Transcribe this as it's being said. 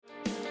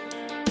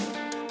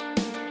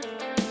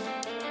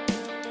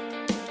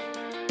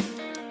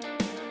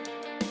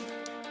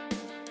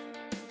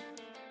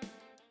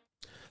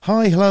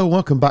Hi, hello,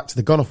 welcome back to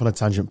the Gone Off on a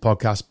Tangent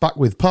podcast, back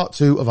with part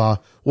 2 of our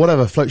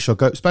Whatever Floats Your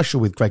Goat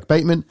special with Greg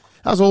Bateman.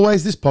 As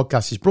always, this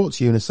podcast is brought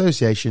to you in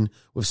association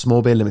with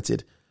Small Beer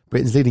Limited,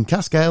 Britain's leading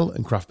cask ale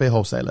and craft beer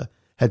wholesaler.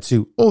 Head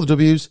to all the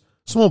W's,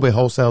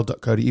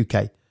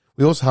 smallbeerwholesale.co.uk.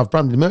 We also have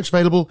branded merch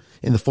available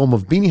in the form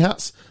of beanie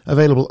hats,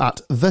 available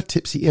at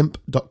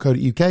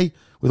thetipsyimp.co.uk,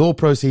 with all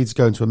proceeds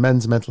going to a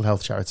men's mental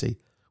health charity.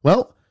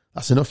 Well,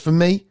 that's enough from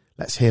me.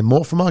 Let's hear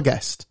more from our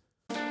guest.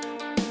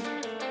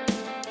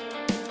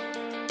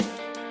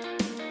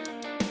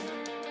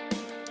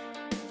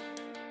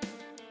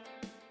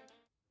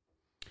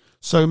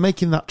 So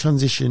making that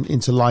transition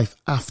into life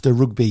after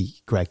rugby,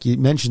 Greg, you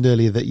mentioned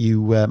earlier that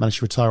you managed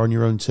to retire on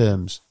your own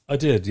terms. I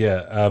did,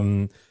 yeah.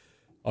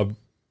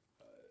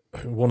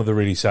 One of the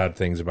really sad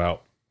things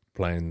about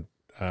playing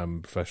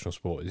professional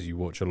sport is you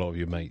watch a lot of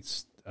your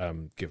mates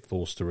get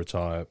forced to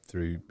retire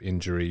through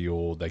injury,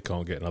 or they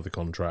can't get another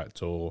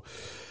contract, or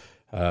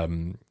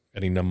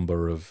any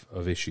number of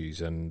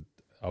issues. And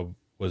I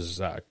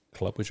was at a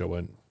club which I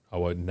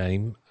won't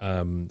name,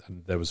 and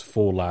there was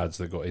 4 lads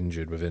that got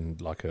injured within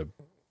like a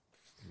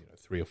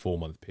 3 or 4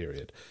 month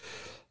period.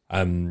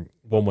 One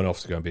went off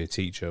to go and be a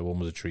teacher, one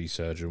was a tree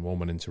surgeon, one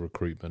went into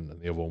recruitment,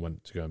 and the other one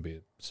went to go and be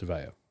a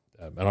surveyor.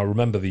 And I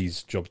remember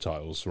these job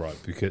titles, right?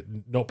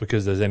 Not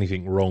because there's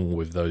anything wrong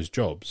with those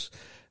jobs.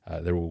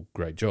 They're all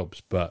great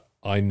jobs, but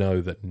I know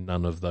that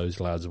none of those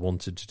lads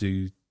wanted to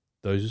do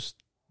those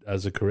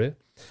as a career.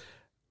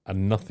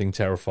 And nothing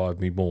terrified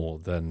me more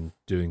than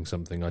doing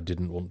something I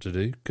didn't want to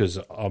do, because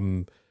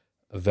I'm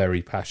a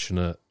very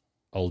passionate,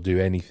 I'll do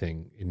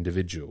anything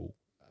individual,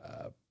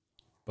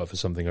 but for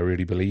something I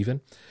really believe in.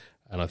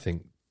 And I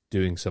think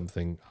doing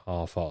something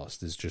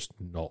half-assed is just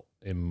not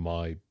in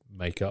my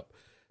makeup.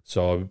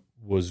 So I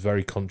was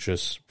very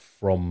conscious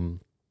from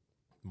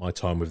my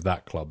time with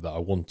that club that I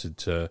wanted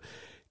to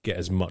get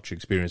as much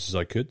experience as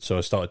I could. So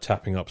I started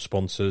tapping up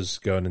sponsors,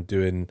 going and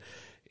doing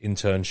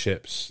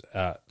internships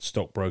at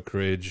stock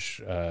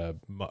brokerage,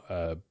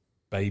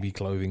 baby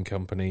clothing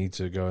company,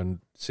 to go and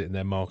sit in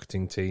their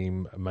marketing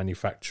team, a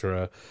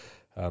manufacturer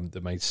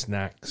that made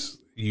snacks,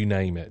 you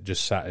name it,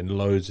 just sat in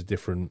loads of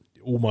different,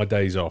 all my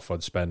days off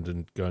I'd spend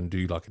and go and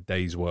do like a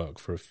day's work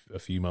for a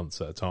few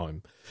months at a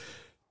time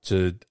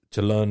to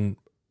learn,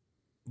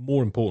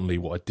 more importantly,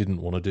 what I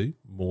didn't want to do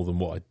more than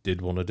what I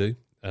did want to do.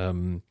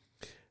 And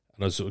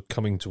I was sort of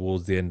coming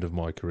towards the end of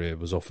my career,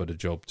 was offered a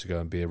job to go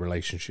and be a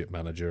relationship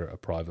manager at a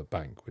private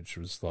bank, which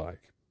was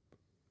like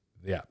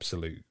the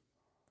absolute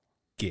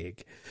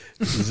gig.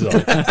 It was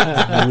like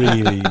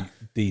really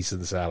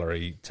decent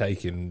salary,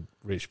 taking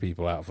rich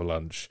people out for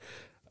lunch.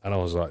 And I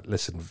was like,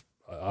 listen,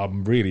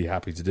 I'm really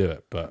happy to do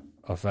it, but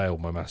I failed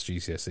my maths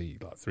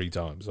GCSE like 3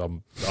 times. I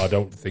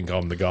don't think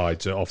I'm the guy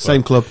to offer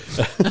Same club.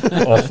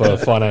 offer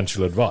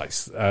financial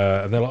advice.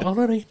 And they're like, oh,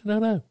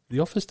 no, the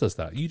office does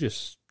that. You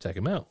just take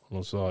them out. And I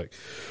was like,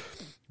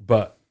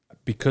 but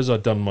because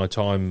I'd done my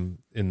time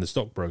in the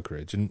stock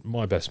brokerage, and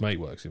my best mate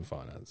works in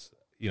finance,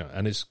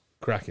 and it's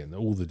cracking.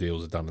 All the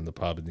deals are done in the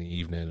pub in the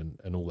evening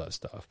and all that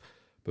stuff.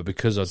 But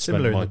because I'd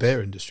similar spent in the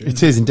beer industry.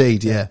 It is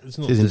indeed, yeah. It's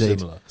not it is indeed.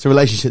 dissimilar. So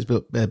relationships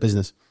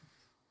business.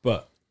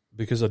 But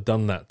because I'd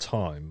done that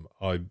time,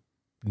 I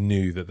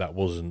knew that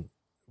wasn't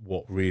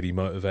what really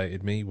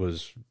motivated me.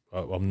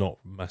 I'm not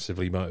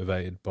massively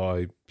motivated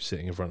by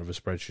sitting in front of a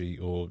spreadsheet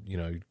or,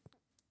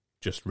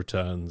 just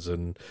returns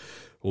and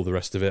all the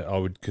rest of it. I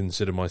would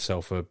consider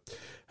myself a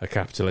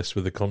capitalist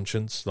with a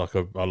conscience. Like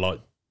I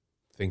like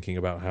thinking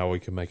about how we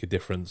can make a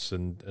difference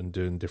and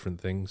doing different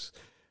things.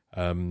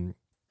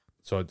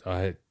 So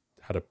I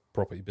had a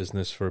property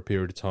business for a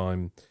period of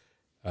time,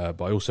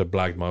 but I also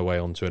blagged my way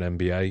onto an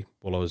MBA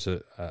while I was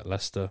at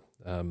Leicester.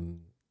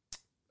 And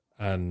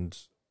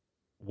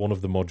one of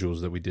the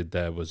modules that we did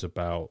there was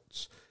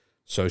about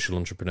social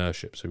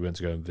entrepreneurship. So we went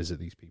to go and visit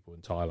these people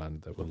in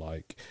Thailand that were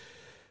like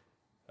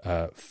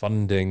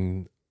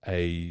funding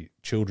a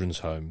children's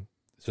home.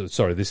 So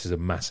sorry, this is a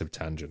massive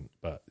tangent,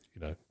 but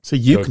So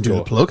you can do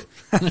the plug.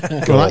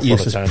 Go that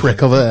useless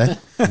prick over there.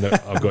 No,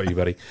 I've got you,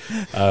 buddy.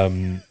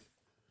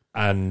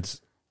 And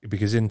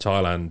because in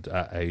Thailand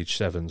at age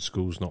 7,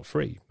 school's not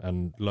free,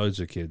 and loads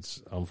of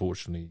kids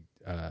unfortunately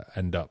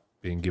end up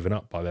being given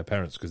up by their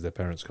parents because their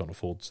parents can't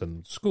afford to send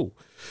them to school.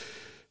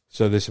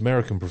 So this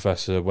American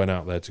professor went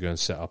out there to go and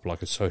set up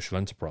like a social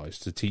enterprise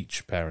to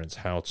teach parents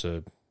how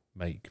to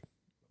make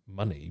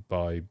money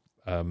by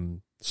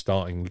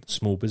starting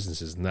small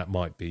businesses, and that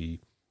might be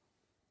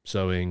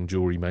sewing,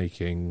 jewelry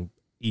making,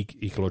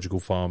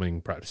 ecological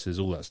farming practices,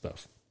 all that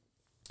stuff.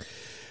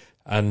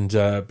 And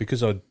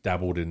because I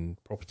dabbled in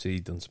property,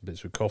 done some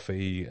bits with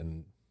coffee,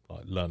 and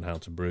learned how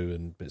to brew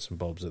and bits and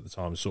bobs at the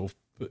time, sort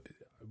of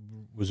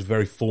was a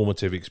very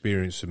formative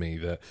experience for me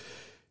that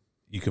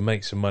you can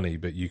make some money,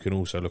 but you can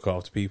also look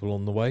after people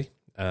on the way.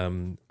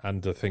 And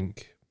I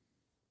think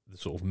the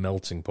sort of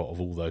melting pot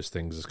of all those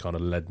things has kind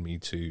of led me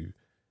to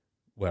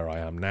where I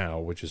am now,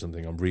 which is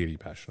something I'm really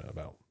passionate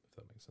about, if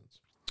that makes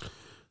sense.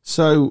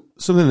 So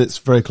something that's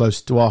very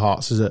close to our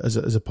hearts as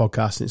a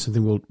podcast, and it's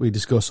something we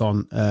discuss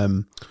on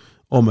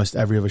almost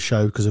every other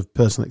show because of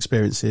personal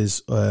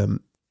experiences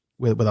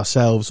with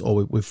ourselves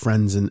or with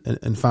friends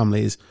and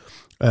families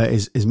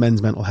is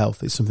men's mental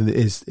health. It's something that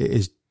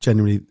is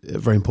genuinely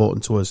very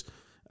important to us.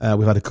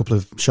 We've had a couple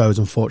of shows,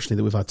 unfortunately,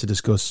 that we've had to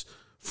discuss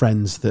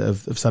friends that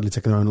have sadly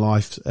taken their own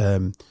life.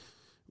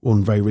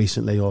 One very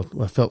recently, or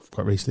well, I felt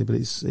quite recently, but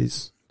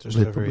it's Just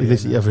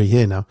every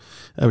year now,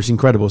 which is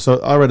incredible. So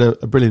I read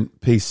a brilliant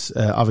piece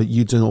either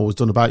you'd done or was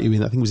done about you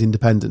in, I think it was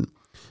Independent,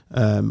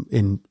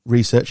 in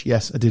research.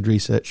 Yes, I did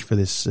research for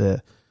this,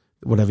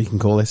 whatever you can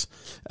call this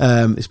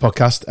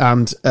podcast.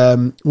 And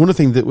one of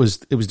the things that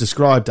it was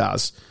described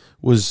as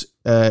was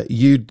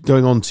you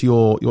going onto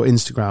your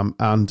Instagram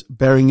and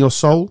bearing your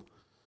soul.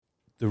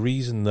 The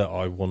reason that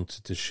I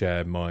wanted to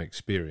share my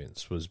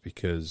experience was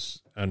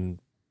because, and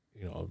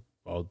you know,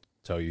 I'll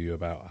tell you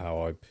about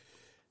how I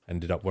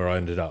ended up where I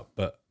ended up,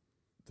 but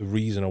the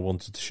reason I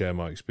wanted to share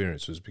my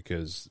experience was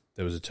because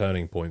there was a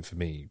turning point for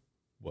me.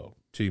 Well,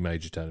 two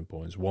major turning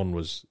points. One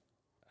was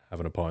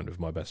having a pint with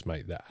my best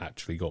mate that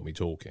actually got me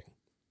talking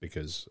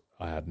because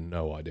I had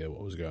no idea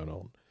what was going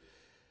on.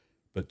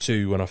 But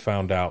two, when I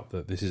found out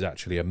that this is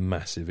actually a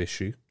massive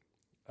issue,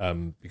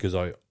 because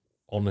I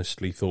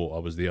honestly thought I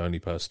was the only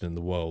person in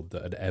the world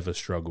that had ever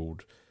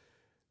struggled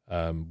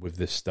with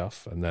this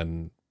stuff, and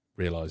then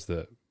realised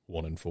that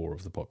 1 in 4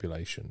 of the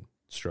population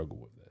struggle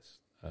with this.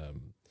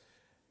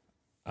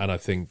 And I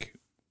think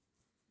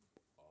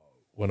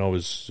when I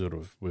was sort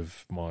of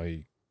with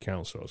my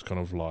counsellor, I was kind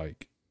of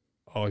like,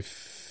 I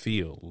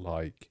feel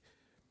like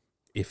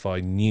if I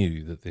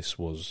knew that this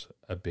was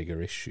a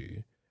bigger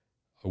issue,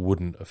 I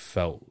wouldn't have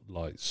felt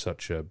like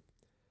such a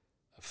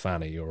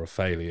fanny or a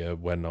failure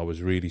when I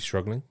was really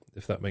struggling,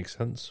 if that makes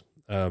sense.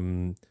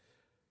 So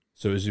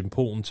it was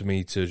important to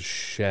me to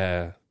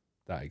share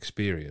that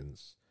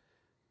experience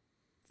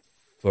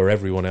for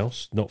everyone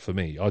else, not for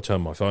me. I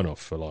turned my phone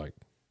off for like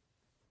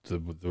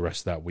the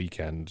rest of that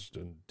weekend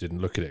and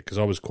didn't look at it because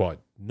I was quite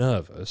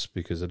nervous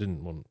because I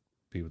didn't want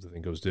people to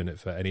think I was doing it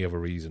for any other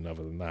reason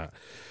other than that.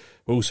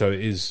 But also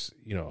it is,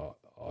 you know,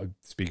 I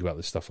speak about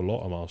this stuff a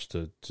lot. I'm asked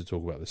to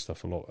talk about this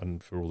stuff a lot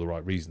and for all the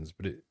right reasons,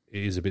 but it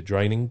is a bit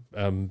draining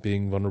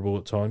being vulnerable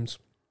at times.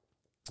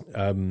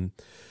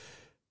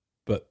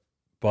 But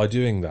by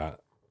doing that,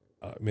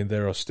 I mean,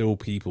 there are still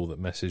people that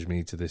message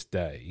me to this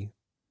day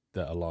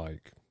that are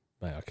like,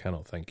 mate, I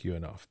cannot thank you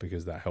enough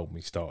because that helped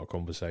me start a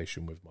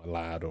conversation with my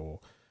lad, or,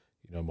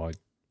 you know, my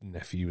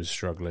nephew was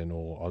struggling,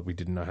 or we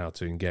didn't know how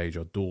to engage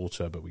our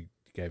daughter, but we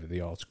gave her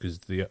the article because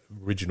the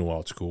original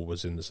article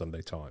was in the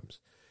Sunday Times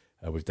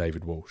with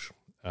David Walsh.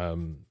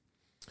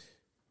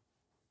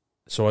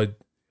 So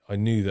I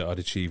knew that I'd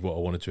achieved what I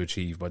wanted to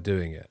achieve by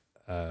doing it,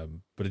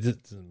 but it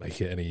doesn't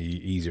make it any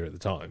easier at the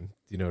time.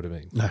 Do you know what I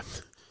mean? No.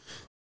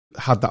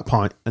 Had that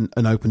pint and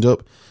opened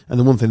up. And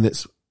the one thing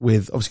that's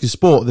with, obviously,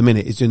 sport at the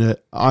minute is doing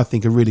I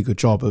think, a really good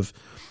job of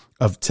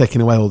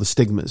taking away all the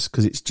stigmas,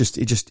 because it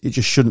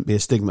just shouldn't be a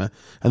stigma.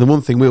 And the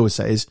one thing we always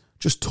say is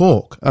just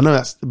talk. I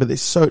know but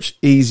it's so much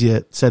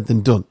easier said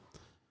than done.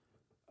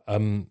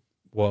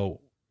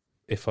 Well,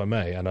 if I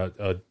may, and I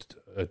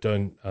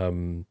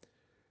don't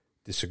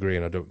disagree,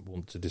 and I don't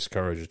want to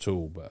discourage at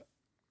all, but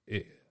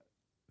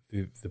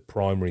the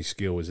primary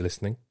skill is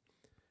listening.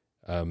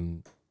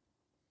 And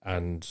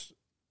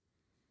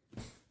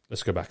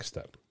let's go back a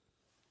step.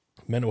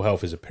 Mental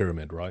health is a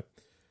pyramid, right?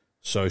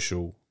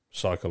 Social,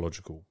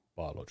 psychological,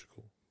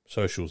 biological.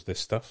 Social's this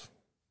stuff.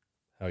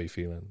 How are you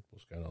feeling?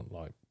 What's going on?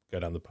 Like, go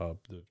down the pub,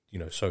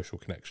 social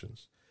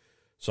connections.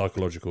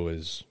 Psychological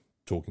is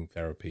talking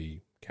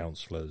therapy,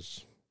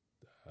 counsellors,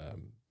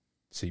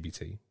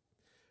 CBT.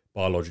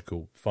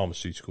 Biological,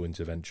 pharmaceutical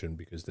intervention,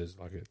 because there's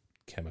like a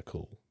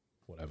chemical,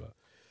 whatever.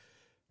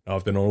 Now,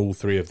 I've been on all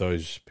three of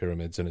those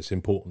pyramids, and it's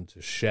important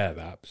to share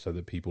that so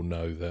that people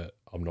know that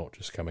I'm not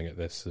just coming at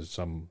this as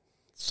some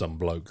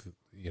bloke,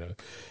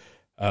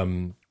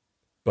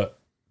 but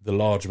the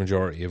large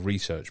majority of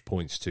research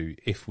points to,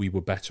 if we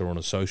were better on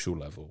a social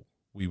level,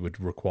 we would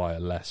require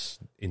less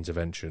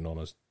intervention on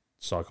a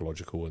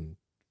psychological and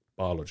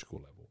biological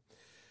level.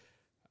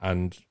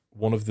 And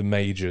one of the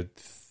major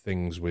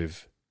things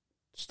with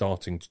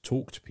starting to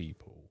talk to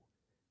people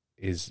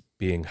is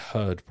being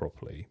heard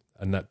properly.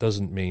 And that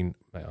doesn't mean,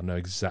 mate, I know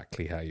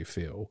exactly how you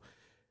feel,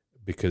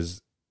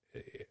 because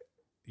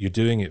you're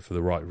doing it for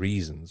the right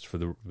reasons,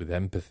 with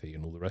empathy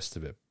and all the rest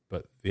of it.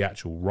 But the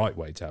actual right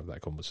way to have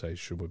that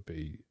conversation would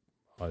be,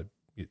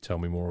 you tell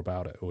me more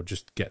about it, or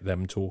just get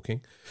them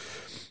talking.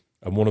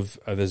 And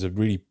there's a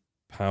really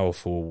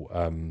powerful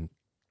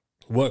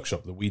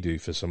workshop that we do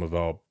for some of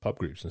our pub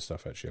groups and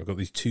stuff. Actually, I've got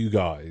these two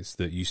guys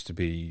that used to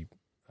be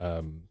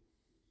in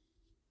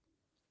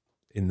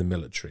the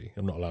military.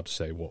 I'm not allowed to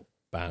say what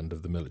band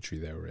of the military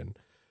they were in,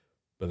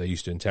 but they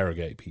used to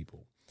interrogate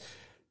people.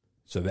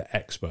 So they're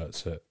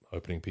experts at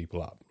opening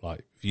people up.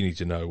 Like, if you need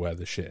to know where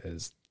the shit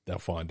is, they'll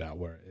find out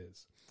where it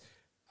is.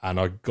 And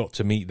I got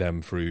to meet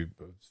them through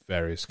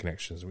various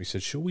connections. And we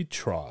said, shall we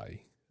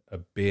try a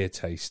beer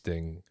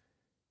tasting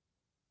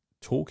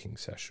talking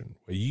session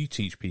where you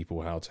teach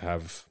people how to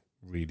have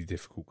really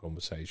difficult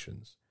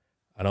conversations,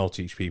 and I'll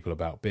teach people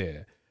about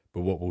beer,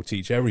 But what we'll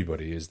teach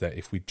everybody is that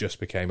if we just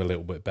became a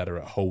little bit better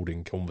at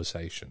holding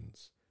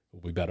conversations,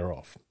 we'll be better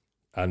off.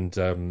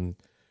 And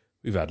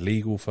we've had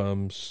legal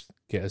firms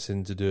get us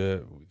in to do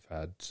it. We've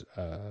had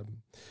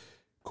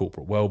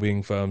corporate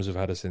wellbeing firms have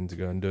had us in to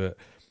go and do it.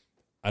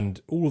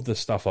 And all of the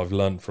stuff I've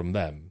learned from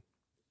them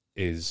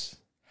is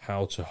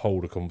how to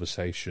hold a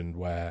conversation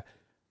where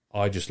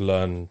I just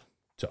learn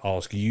to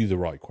ask you the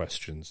right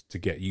questions to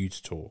get you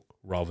to talk,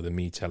 rather than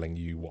me telling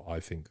you what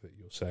I think that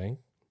you're saying,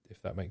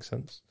 if that makes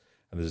sense.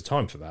 And there's a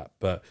time for that,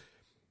 but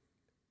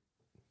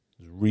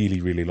there's a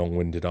really, really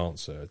long-winded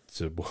answer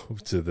to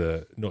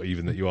the, not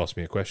even that you asked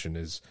me a question,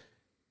 is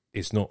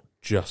it's not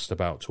just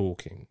about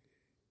talking.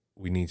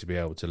 We need to be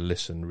able to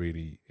listen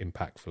really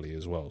impactfully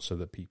as well, so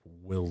that people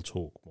will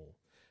talk more.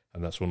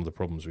 And that's one of the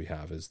problems we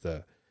have, is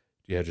that,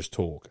 just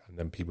talk, and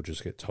then people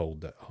just get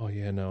told that, oh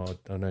yeah, no,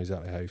 I know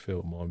exactly how you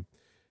feel. My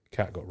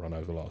cat got run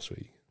over last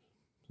week.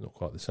 It's not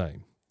quite the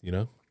same,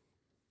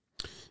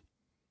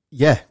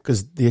 Yeah,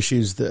 because the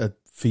issues that are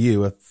for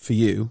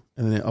you,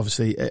 and then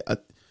obviously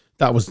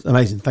that was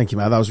amazing. Thank you,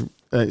 Matt. That was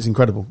it's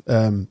incredible.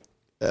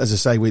 As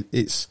I say,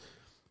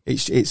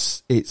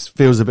 it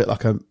feels a bit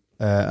like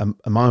a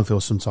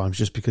minefield sometimes,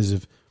 just because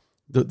of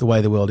the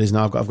way the world is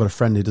now. I've got a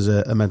friend who does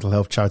a mental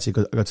health charity.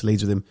 I go to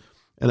Leeds with him,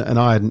 and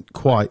I hadn't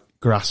quite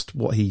grasped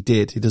what he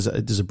did. He does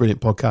a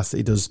brilliant podcast that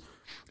he does,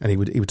 and he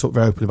would talk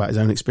very openly about his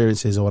own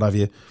experiences or what have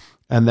you.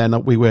 And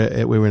then we were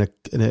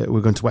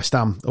going to West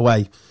Ham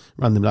away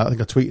randomly. I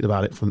think I tweeted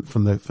about it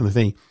from the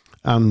thing,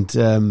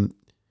 and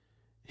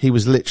he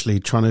was literally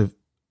trying to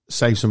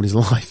save somebody's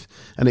life,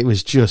 and it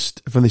was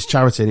just from this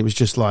charity, and it was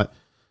just like,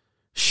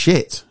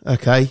 shit.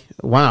 Okay,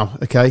 wow.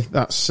 Okay,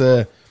 that's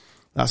a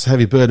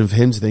heavy burden for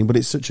him to think, but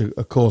it's such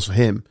a cause for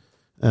him.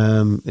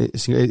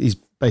 He's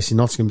based in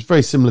Nottingham. It's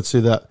very similar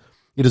to that.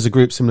 He does a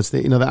group similar to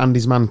the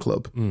Andy's Man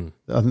Club. I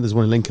think there's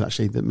one in Lincoln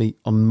actually that meet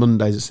on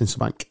Mondays at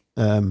Cinselbank,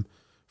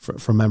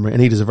 from memory,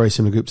 and he does a very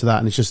similar group to that.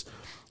 And it's just,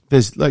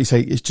 there's, like you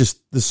say, it's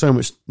just, there's so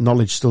much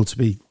knowledge still to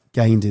be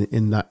gained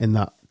in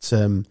that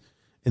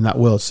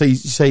world. So you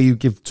say you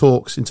give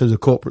talks in terms of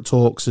corporate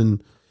talks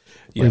and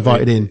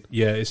invited in.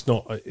 Yeah, it's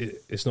not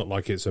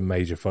like it's a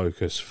major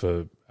focus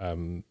for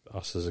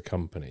us as a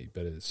company,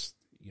 but it's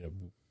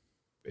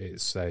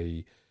it's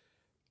a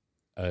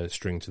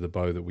string to the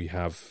bow that we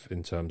have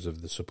in terms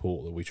of the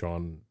support that we try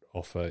and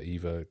offer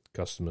either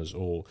customers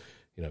or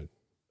an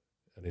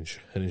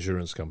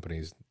insurance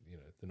companies.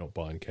 They're not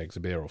buying kegs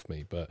of beer off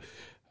me, but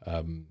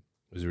it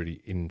was a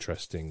really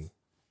interesting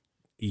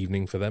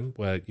evening for them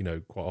where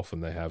quite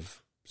often they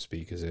have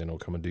speakers in or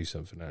come and do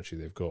something.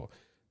 Actually, they've got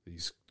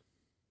these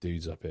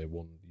dudes up here.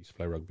 One used to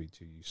play rugby,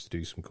 two used to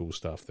do some cool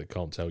stuff. They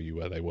can't tell you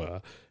where they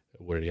were.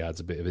 It really adds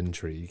a bit of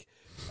intrigue,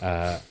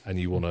 and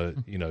you want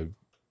to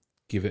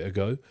give it a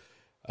go.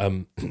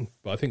 But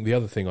I think the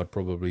other thing I'd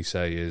probably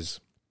say is,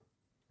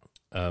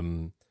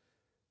 on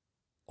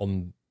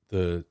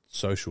the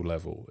social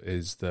level,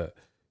 is that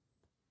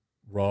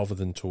rather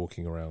than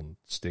talking around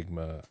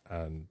stigma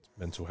and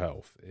mental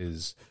health,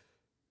 is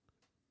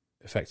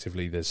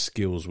effectively there's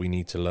skills we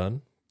need to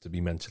learn to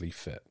be mentally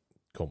fit: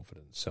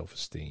 confidence,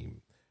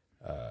 self-esteem,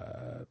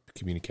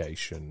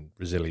 communication,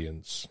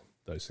 resilience,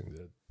 those things.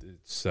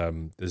 It's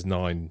there's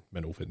 9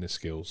 mental fitness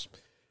skills.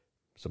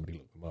 Somebody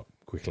look them up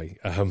quickly.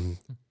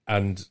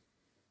 And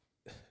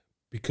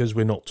because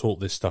we're not taught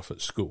this stuff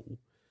at school,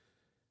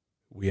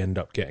 we end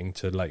up getting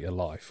to later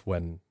life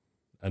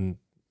and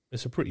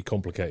it's a pretty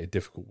complicated,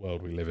 difficult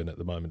world we live in at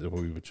the moment, that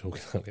we were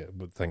talking earlier,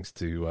 but thanks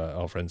to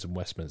our friends in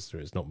Westminster,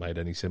 it's not made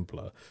any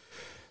simpler.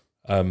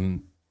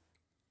 And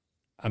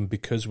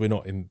because we're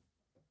not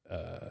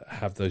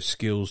have those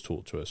skills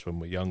taught to us when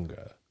we're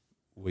younger,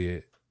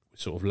 we're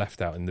sort of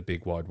left out in the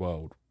big wide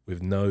world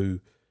with no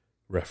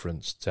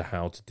reference to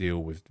how to deal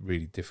with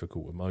really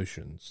difficult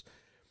emotions.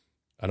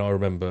 And I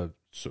remember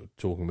sort of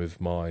talking with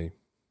my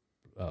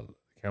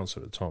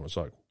counsellor at the time. I was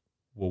like,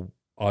 well,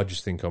 I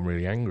just think I'm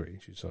really angry.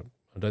 She's like,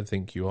 I don't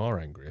think you are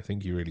angry. I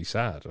think you're really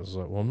sad. I was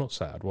like, well, I'm not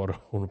sad. Why do I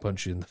want to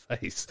punch you in the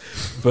face?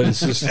 But it's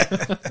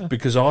just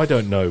because I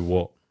don't know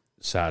what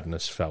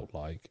sadness felt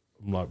like.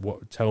 I'm like,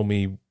 what? Tell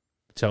me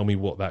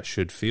what that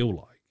should feel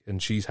like.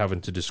 And she's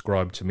having to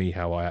describe to me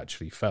how I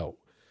actually felt,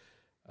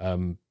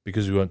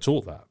 because we weren't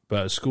taught that.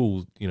 But at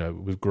school,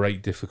 with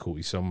great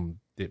difficulty, some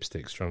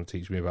dipsticks trying to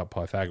teach me about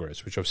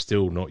Pythagoras, which I've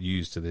still not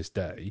used to this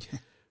day.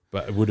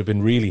 But it would have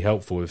been really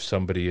helpful if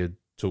somebody had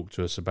talked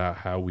to us about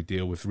how we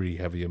deal with really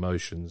heavy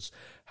emotions.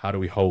 How do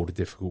we hold a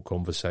difficult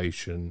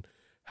conversation?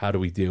 How do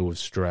we deal with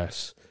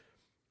stress?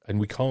 And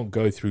we can't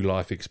go through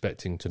life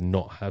expecting to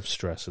not have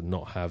stress and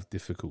not have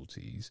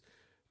difficulties,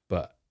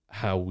 but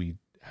how we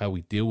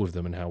deal with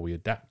them and how we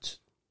adapt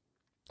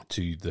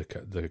to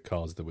the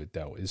cards that we're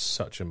dealt is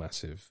such a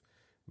massive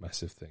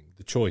thing.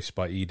 The Choice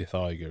by Edith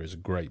Eiger is a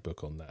great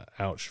book on that.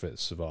 Auschwitz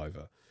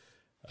survivor.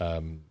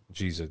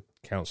 She's a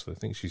counsellor. I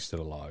think she's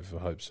still alive.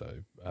 I hope so.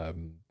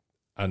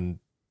 And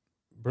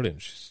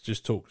brilliant. She's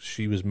just talked.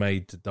 She was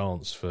made to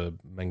dance for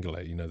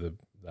Mengele.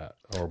 That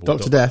horrible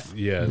Dr. Death.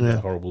 Yeah,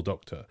 the horrible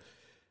doctor.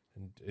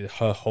 And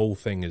her whole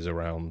thing is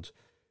around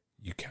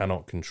you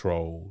cannot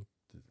control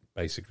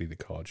basically the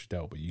cards you're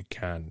dealt, but you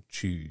can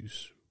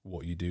choose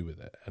what you do with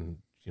it. And,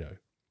 you know,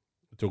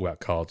 talk about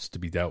cards to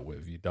be dealt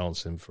with. You're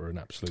dancing for an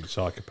absolute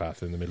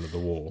psychopath in the middle of the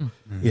war.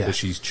 Yeah. But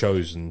she's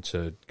chosen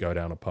to go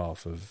down a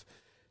path of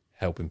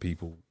helping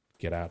people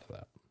get out of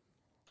that.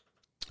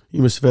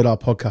 You must have heard our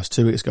podcast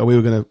 2 weeks ago. We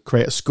were going to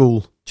create a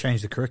school.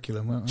 Change the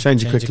curriculum, weren't we?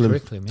 Change the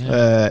curriculum.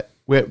 Yeah.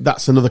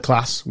 That's another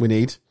class we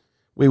need.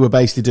 We were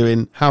basically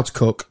doing how to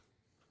cook.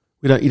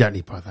 You don't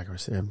need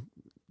Pythagoras.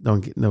 No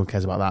one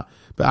cares about that.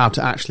 But how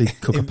to actually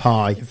cook a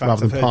pie In fact, rather I've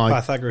than heard pie.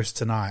 Pythagoras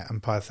tonight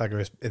and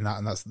Pythagoras in that,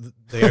 and that's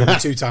the only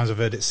 2 times I've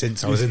heard it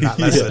since I was in that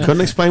lesson.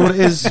 Couldn't explain what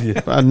it is,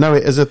 but I know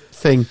it as a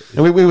thing.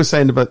 And we were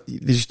saying about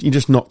you're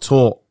just not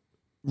taught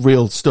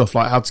real stuff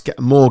like how to get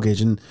a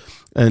mortgage and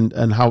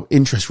how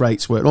interest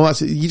rates work and all that.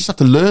 You just have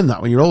to learn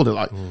that when you're older.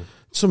 Like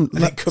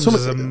It comes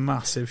as a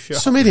massive shock.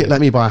 Some idiot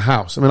let me buy a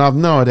house. I mean, I've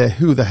no idea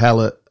who the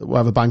hell at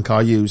whatever bank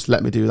I used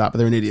let me do that, but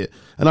they're an idiot,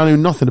 and I knew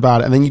nothing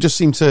about it. And then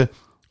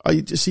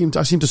I seem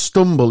to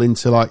stumble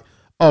into like,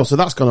 oh, so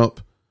that's gone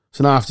up,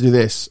 so now I have to do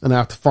this, and I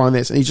have to find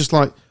this, and you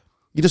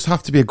just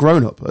have to be a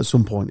grown up at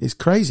some point. It's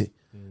crazy.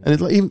 And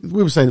it's like,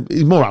 we were saying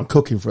it's more around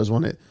cooking for us,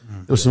 wasn't it?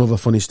 There was some other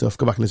funny stuff.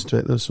 Go back and listen to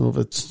it. There was some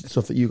other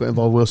stuff that you got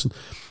involved, Wilson.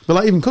 But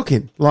like even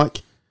cooking,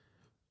 like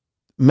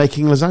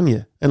making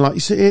lasagna, and like you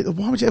say,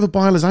 why would you ever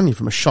buy lasagna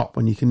from a shop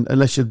when you can,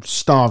 unless you're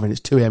starving, it's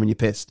 2 a.m. and you're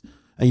pissed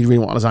and you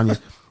really want lasagna.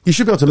 You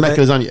should be able to make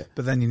lasagna.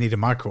 But then you need a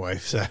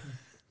microwave, so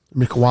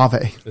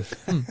microwave.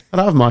 I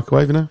don't have a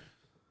microwave, you know.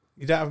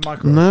 You don't have a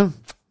microwave? No,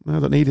 I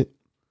don't need it.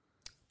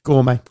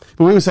 Gourmet.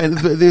 But we were saying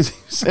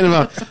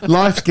about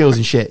life skills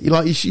and shit.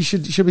 You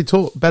should be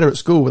taught better at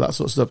school with that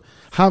sort of stuff.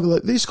 How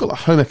they just got like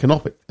home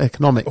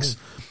economics,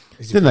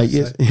 didn't they?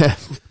 Yeah,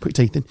 put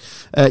your teeth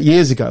in.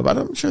 Years ago, but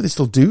I'm sure they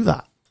still do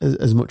that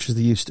as much as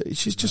they used to.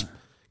 It's just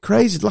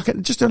crazy. Like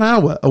just an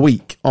hour a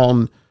week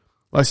on,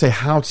 like I say,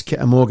 how to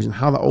get a mortgage and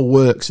how that all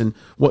works and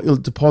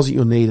what deposit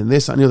you'll need and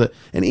this that, and the other.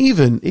 And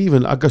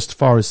even I go as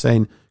far as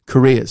saying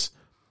careers.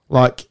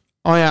 Like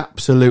I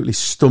absolutely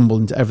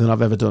stumbled into everything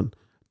I've ever done.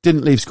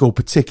 Didn't leave school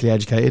particularly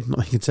educated,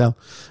 not you can tell.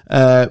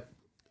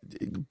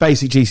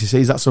 Basic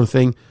GCSEs, that sort of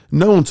thing.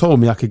 No one told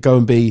me I could go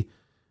and be,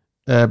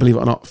 believe it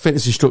or not,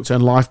 fitness instructor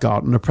and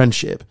lifeguard and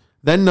apprenticeship.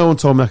 Then no one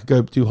told me I could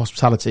go do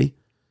hospitality,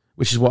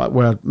 which is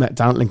where I met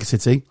down at Lincoln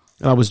City.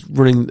 And I was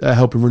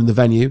helping run the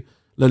venue,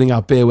 learning how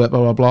beer worked,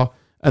 blah, blah, blah.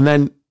 And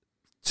then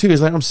 2 years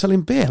later, I'm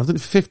selling beer. I've done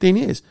it for 15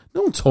 years.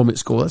 No one told me at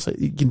school that's like,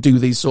 you can do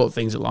these sort of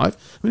things in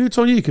life. I mean, who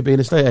told you could be an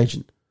estate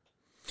agent?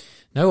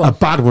 No one. A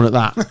bad one at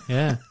that.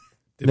 Yeah.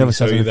 Did he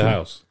sell you the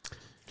house?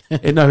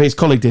 No, his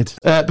colleague did.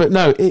 But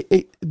no,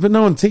 but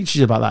no one teaches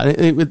you about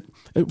that.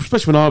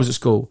 Especially when I was at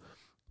school,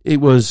 you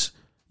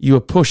were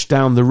pushed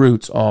down the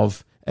route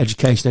of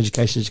education,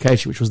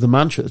 which was the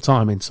mantra at the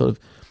time in sort of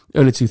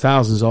early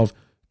 2000s of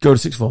go to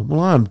sixth form.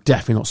 Well, I am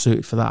definitely not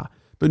suited for that.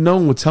 But no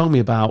one would tell me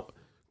about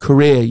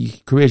careers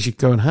you could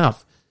go and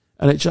have.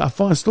 And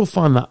I still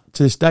find that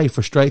to this day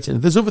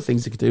frustrating. There's other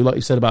things you could do, like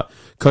you said about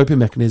coping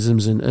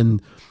mechanisms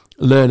and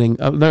learning.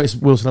 I noticed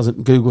Wilson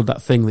hasn't Googled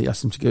that thing that you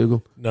asked him to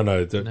Google.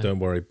 No, don't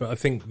worry. But I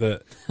think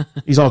that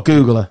he's our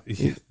Googler.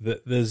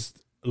 There's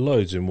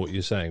loads in what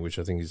you're saying, which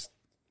I think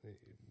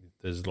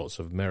there's lots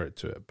of merit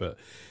to it. But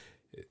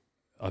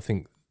I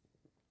think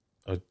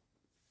I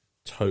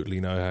totally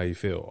know how you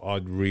feel.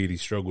 I'd really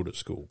struggled at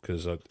school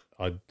because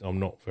I'm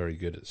not very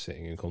good at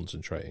sitting and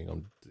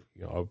concentrating.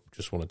 I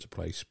just wanted to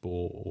play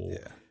sport or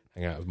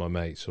hang out with my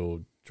mates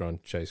or try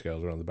and chase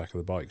girls around the back of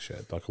the bike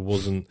shed. Like I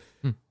wasn't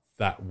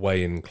that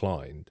way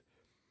inclined,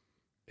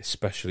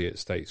 especially at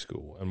state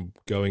school. And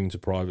going to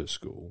private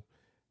school,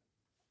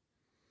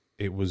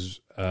 it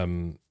was a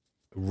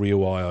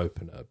real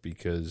eye-opener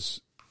because,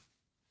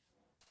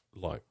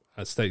 like,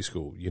 at state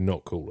school, you're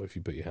not cool if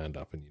you put your hand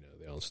up and you know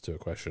the answer to a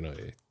question,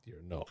 you're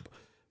a knob.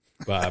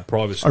 But at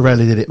private school... I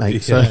rarely did it,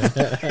 mate. So.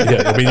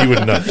 I mean, you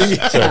wouldn't know.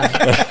 So,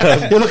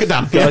 you look at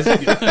Dan.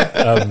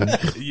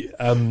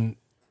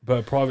 But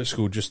at private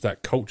school, just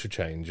that culture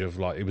change of,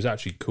 like, it was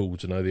actually cool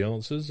to know the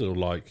answers, or,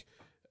 like,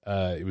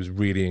 it was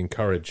really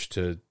encouraged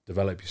to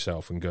develop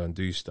yourself and go and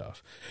do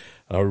stuff.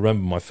 And I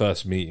remember my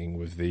first meeting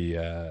with the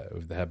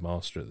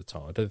headmaster at the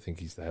time. I don't think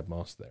he's the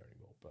headmaster there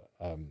anymore,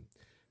 but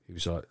he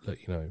was like, look,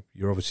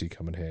 you're obviously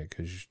coming here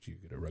because you're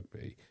good at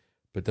rugby,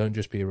 but don't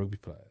just be a rugby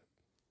player.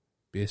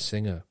 Be a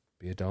singer,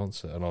 be a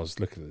dancer. And I was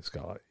looking at this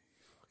guy like,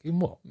 fucking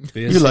what?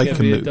 Be a singer,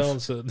 be a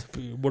dancer,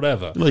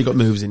 whatever. Well, you got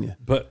moves in you.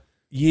 But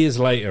years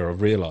later,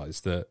 I've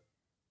realised that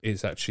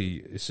it's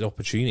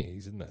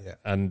opportunities, isn't it? Yeah.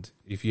 And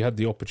if you had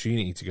the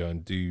opportunity to go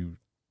and do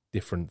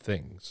different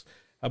things,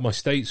 at my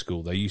state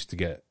school, they used to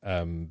get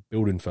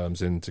building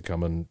firms in to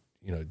come and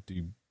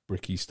do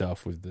bricky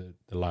stuff with the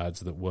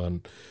lads that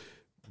weren't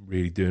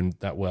really doing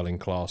that well in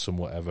class and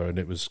whatever. And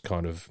it was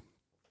kind of,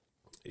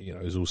 it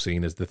was all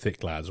seen as the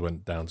thick lads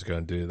went down to go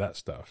and do that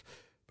stuff.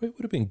 But it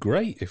would have been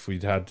great if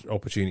we'd had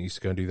opportunities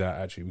to go and do that.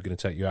 Actually, we're going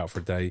to take you out for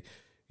a day,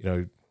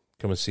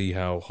 come and see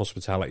how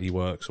hospitality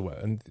works.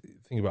 And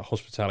think about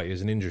hospitality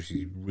as an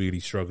industry, really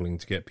struggling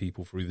to get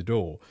people through the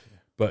door. Yeah.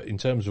 But in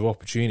terms of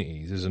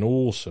opportunities, there's an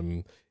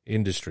awesome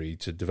industry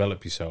to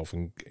develop yourself,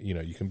 and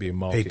you can be in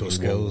marketing People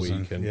skills 1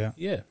 week,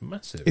 and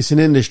massive. It's an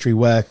industry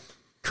where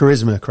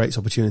charisma creates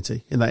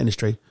opportunity in that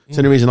industry. It's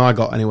the only reason I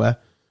got anywhere,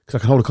 because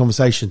I can hold a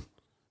conversation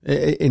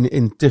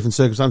in different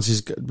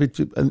circumstances.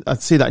 And I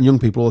see that in young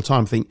people all the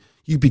time. I think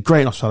you'd be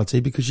great in hospitality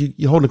because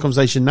you're holding a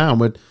conversation now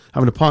and we're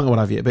having a pint or what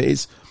have you. But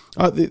it's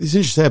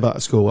interesting to say about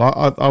that school.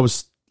 I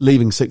was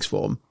leaving sixth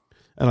form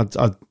and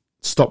I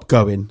stopped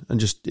going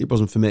and just, it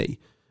wasn't for me.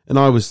 And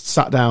I was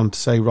sat down to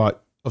say, right,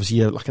 obviously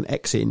you're like an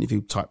exit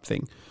interview type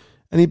thing.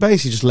 And he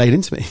basically just laid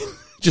into me,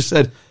 just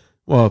said,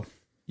 well,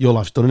 your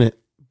life's done, innit?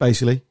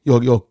 Basically,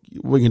 what you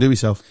can do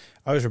yourself.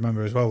 I always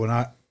remember as well when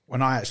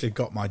I actually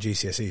got my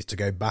GCSEs to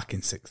go back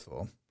in sixth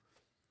form,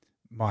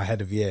 my head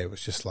of year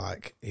was just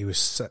like, he was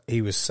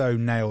so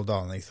nailed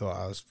on. He thought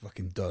I was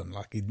fucking done.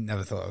 Like he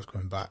never thought I was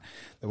coming back.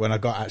 That when I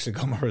actually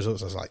got my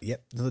results, I was like,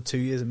 yep, another 2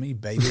 years of me,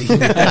 baby.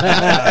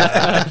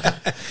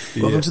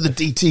 Welcome to the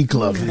DT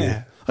club.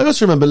 Yeah. I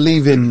also remember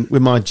leaving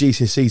with my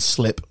GCSE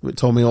slip. It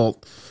told me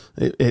all.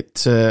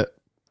 There's a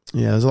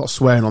lot of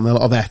swearing on there, a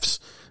lot of Fs.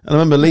 And I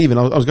remember leaving.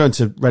 I was going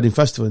to Reading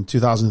Festival in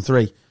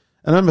 2003. And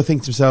I remember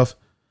thinking to myself,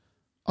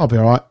 I'll be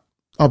all right.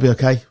 I'll be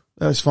okay.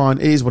 It's fine.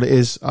 It is what it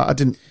is. I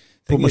didn't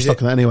put much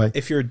stock in that anyway.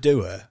 If you're a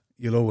doer,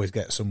 you'll always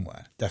get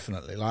somewhere.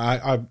 Definitely.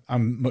 Like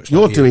I'm much.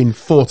 You're like you. doing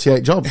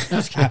 48 jobs.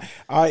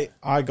 I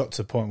got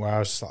to the point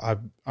where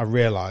I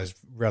realised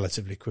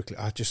relatively quickly.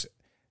 I just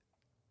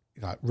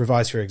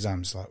revise for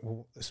exams. Like,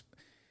 well,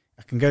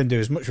 I can go and do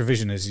as much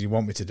revision as you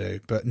want me to do,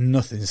 but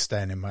nothing's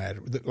staying in my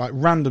head. Like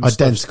random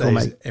stuff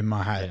stays in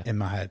my head. Yeah. In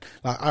my head,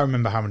 like I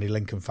remember how many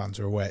Lincoln fans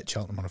were away at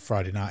Cheltenham on a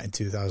Friday night in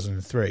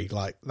 2003.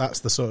 Like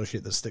that's the sort of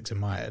shit that sticks in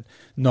my head,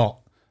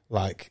 not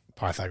like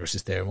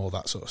Pythagoras' theorem, all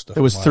that sort of stuff.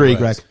 It was 3,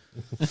 Greg.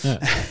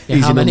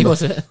 How many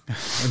was it?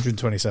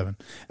 127.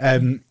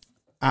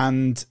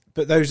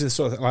 But those are the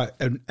sort of like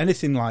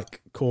anything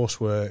like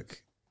coursework,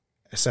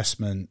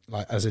 assessment,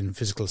 like as in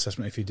physical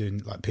assessment. If you're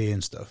doing like PE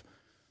and stuff.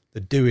 The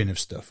doing of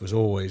stuff was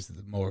always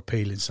the more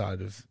appealing side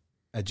of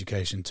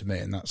education to me,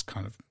 and that's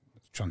kind of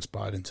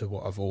transpired into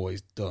what I've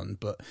always done.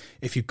 But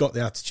if you've got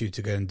the attitude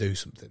to go and do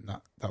something,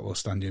 that will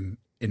stand you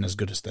in as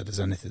good a stead as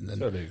anything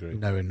than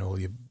knowing all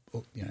your,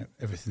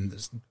 everything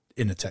that's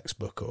in a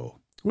textbook. Or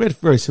we had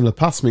very similar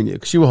paths, me and you,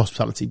 because you were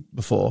hospitality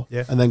before,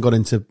 and then got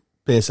into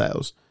beer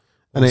sales.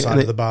 One side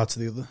of the bar to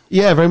the other.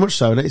 Yeah, very much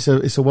so, and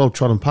it's a well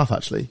trodden path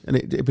actually,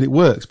 but it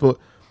works. But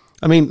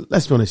I mean,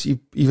 let's be honest,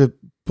 you've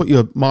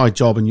put my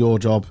job and your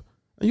job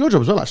as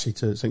well, actually,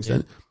 to some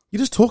extent. Yeah.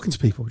 You're just talking to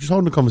people, just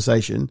holding a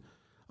conversation.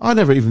 I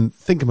never even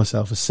think of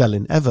myself as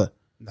selling, ever.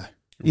 No.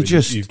 You've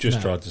just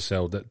tried to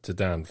sell to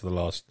Dan for the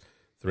last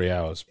 3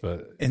 hours,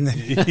 but... In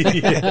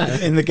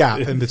the gap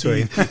in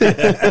between.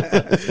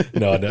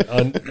 No,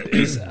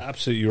 he's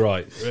absolutely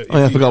right.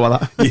 I forgot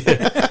about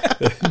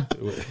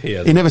that.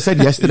 Yeah. He never said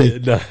yes, did he?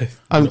 No.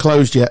 I haven't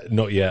closed yet.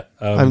 Not yet.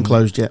 I haven't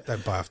closed yet.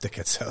 Don't buy off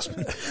dickhead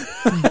salesman.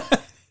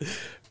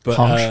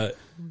 But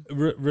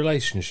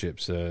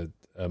relationships are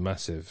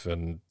massive,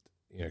 and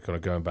kind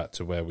of going back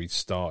to where we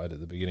started at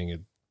the beginning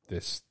of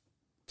this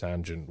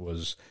tangent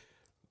was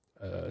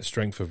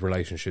strength of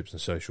relationships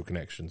and social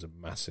connections are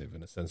massive,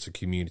 and a sense of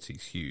community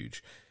is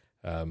huge,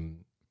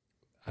 and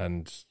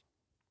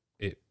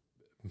it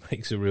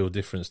makes a real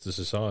difference to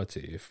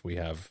society if we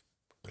have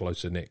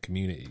closer knit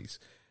communities,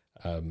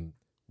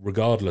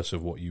 regardless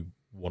of what you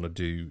want to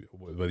do,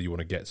 whether you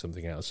want to get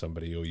something out of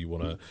somebody or you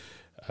want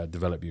to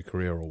develop your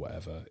career or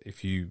whatever.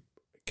 If you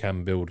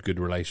can build good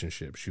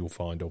relationships, you'll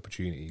find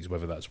opportunities,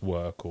 whether that's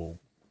work or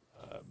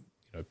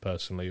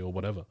personally or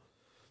whatever.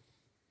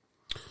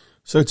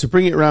 So to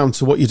bring it around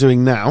to what you're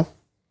doing now,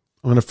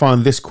 I'm going to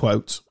find this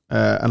quote,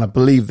 and I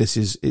believe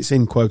it's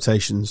in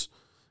quotations,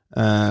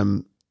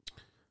 so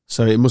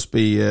it must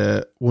be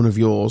one of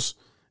yours.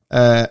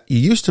 You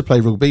used to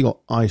play rugby, or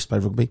I used to play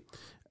rugby,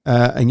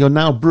 and you're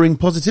now brewing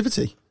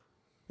positivity.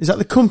 Is that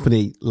the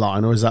company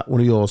line, or is that one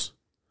of yours?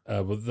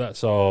 Well,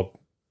 that's our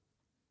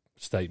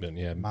statement,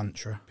 yeah.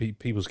 Mantra.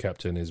 People's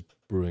Captain is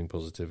brewing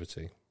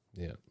positivity,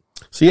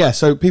 yeah.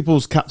 So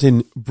People's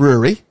Captain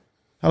Brewery.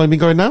 How long have you been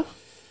going now?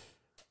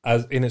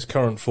 As in its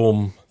current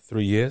form,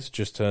 3 years.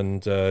 Just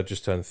turned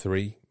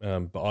 3.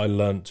 But I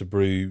learnt to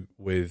brew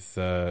with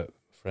a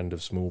friend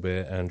of small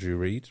beer, Andrew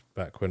Reid,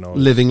 back when I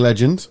was living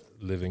legend.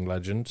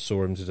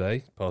 Saw him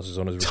today. Passes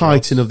on his results.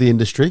 Titan of the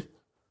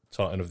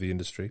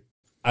industry.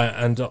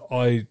 And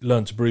I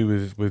learned to brew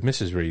with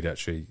Mrs. Reid,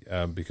 actually,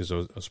 because I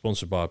was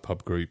sponsored by a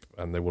pub group,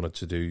 and they wanted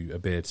to do a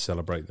beer to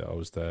celebrate that I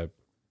was their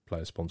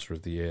player sponsor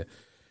of the year.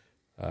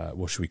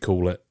 What should we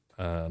call it?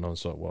 And I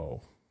was like,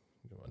 well,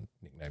 my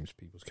nickname's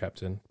People's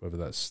Captain. Whether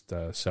that's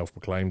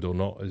self-proclaimed or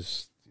not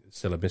is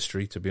still a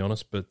mystery, to be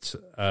honest. But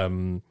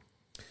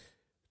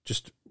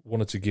just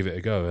wanted to give it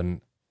a go.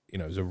 And,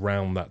 it was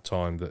around that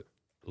time that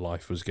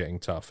life was getting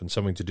tough, and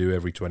something to do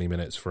every 20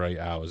 minutes for 8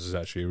 hours is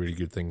actually a really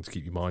good thing to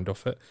keep your mind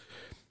off it.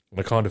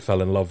 I kind of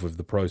fell in love with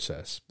the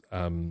process.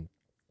 And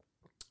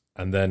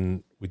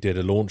then we did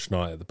a launch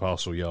night at the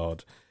Parcel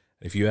Yard,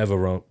 If you ever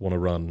want to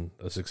run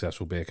a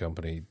successful beer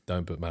company,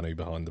 don't put Manu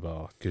behind the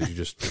bar because you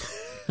just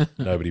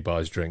nobody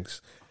buys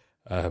drinks.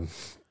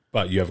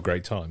 But you have a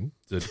great time.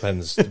 So it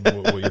depends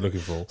what you're looking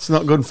for. It's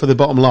not good for the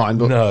bottom line,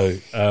 but No,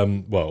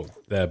 well,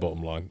 their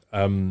bottom line.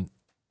 And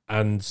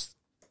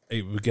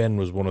it again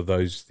was one of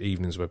those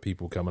evenings where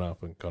people coming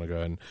up and kind of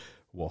going,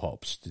 "What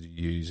hops did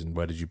you use, and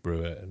where did you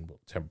brew it, and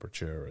what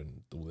temperature,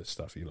 and all this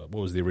stuff?" You're like,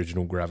 "What was the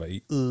original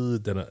gravity?"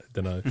 Don't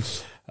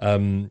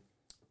know.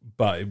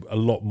 But a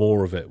lot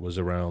more of it was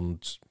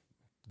around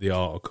the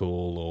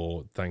article,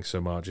 or "Thanks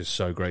so much. It's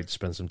so great to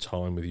spend some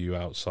time with you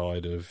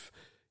outside of,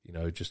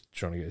 just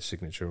trying to get a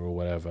signature or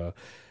whatever."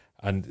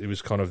 And it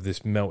was kind of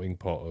this melting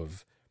pot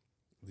of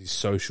these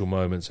social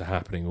moments are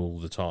happening all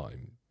the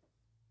time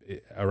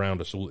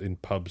around us, all in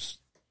pubs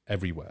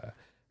everywhere.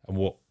 And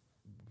what,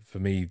 for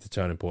me, the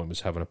turning point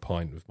was having a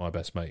pint with my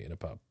best mate in a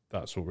pub.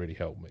 That's what really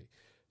helped me.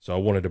 So I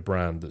wanted a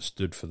brand that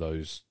stood for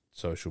those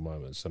social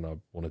moments, and I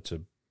wanted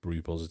to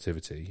brew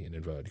positivity in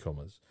inverted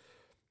commas.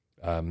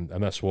 And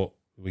that's what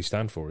we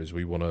stand for, is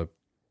we want to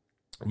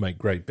make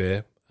great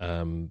beer,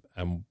 and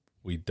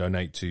we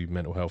donate to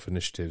mental health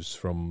initiatives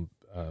from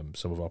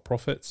some of our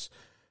profits.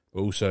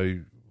 But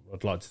also,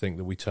 I'd like to think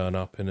that we turn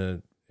up in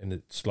a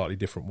slightly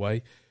different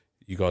way.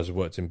 You guys have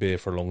worked in beer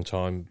for a long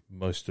time.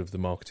 Most of the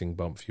marketing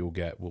bump you'll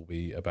get will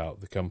be about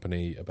the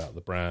company, about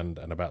the brand,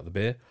 and about the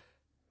beer.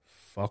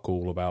 Fuck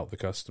all about the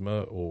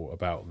customer or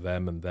about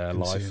them and their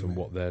life and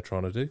what they're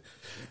trying to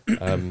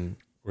do.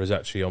 Whereas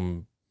actually,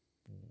 I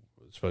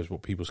suppose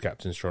what People's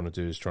Captain's trying to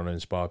do is trying to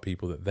inspire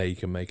people that they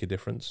can make a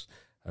difference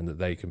and that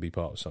they can be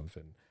part of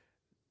something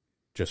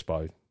just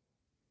by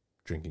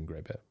drinking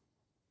great beer.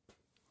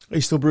 Are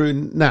you still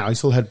brewing now? Are you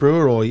still head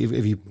brewer, or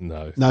have you?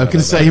 No. No, I can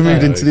say you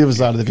moved into the other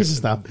side of the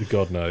business now.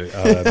 God,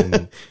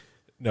 no.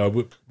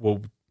 No,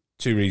 well,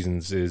 two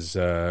reasons is,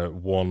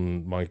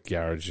 one, my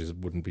garage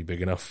wouldn't be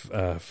big enough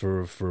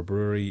for a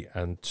brewery,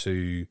 and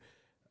two,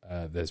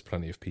 there's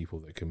plenty of people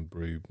that can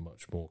brew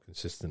much more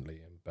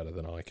consistently and better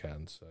than I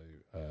can, so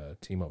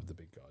team up with the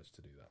big guys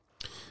to do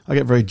that. I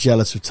get very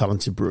jealous of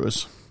talented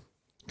brewers,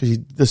 because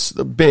this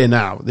beer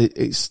now,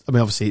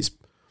 obviously it's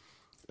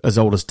as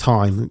old as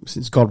time,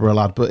 since God were a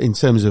lad, but in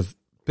terms of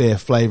beer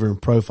flavour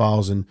and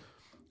profiles and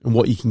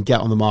what you can get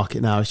on the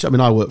market now,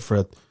 I work for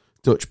a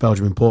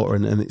Dutch-Belgian importer,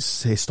 and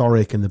it's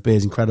historic and the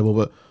beer's incredible,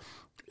 but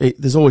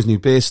there's always new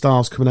beer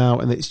styles coming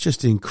out, and it's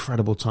just an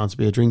incredible time to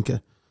be a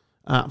drinker.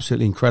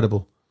 Absolutely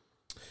incredible.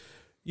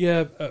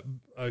 Yeah,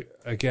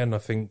 I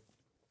think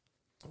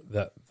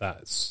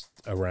that's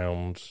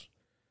around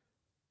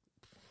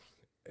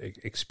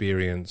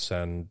experience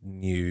and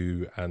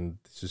new, and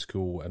this is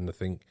cool, and I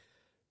think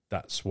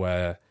that's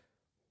where,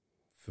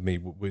 for me,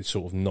 we're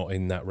sort of not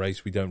in that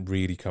race. We don't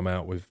really come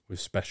out with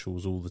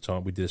specials all the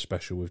time. We did a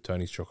special with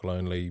Tony's Chocolate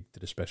Only,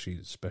 did a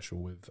special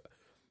with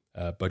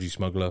Budgie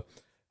Smuggler.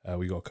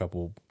 We got a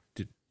couple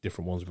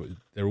different ones, but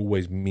they're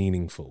always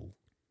meaningful.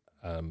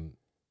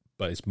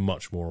 But it's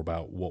much more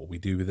about what we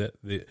do with it.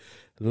 The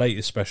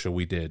latest special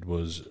we did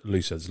was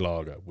Looseheads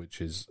Lager, which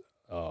is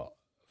a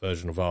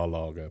version of our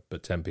lager,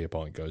 but 10p a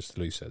pint goes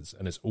to Looseheads.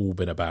 And it's all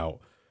been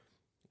about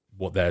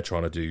what they're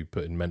trying to do,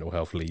 putting mental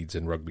health leads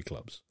in rugby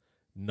clubs.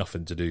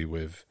 Nothing to do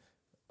with,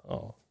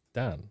 "Oh,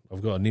 Dan,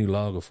 I've got a new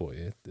lager for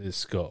you.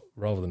 It's got,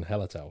 rather than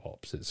Hallertau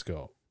hops, it's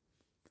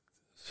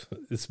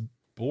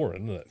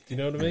boring, isn't it? Do you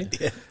know what I mean?"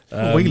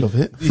 Yeah. We love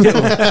it.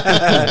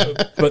 Yeah,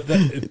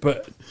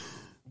 but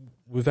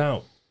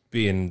without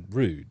being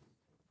rude,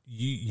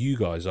 you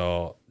guys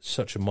are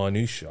such a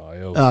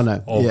minutiae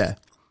of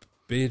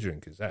beer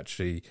drinkers.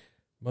 Actually,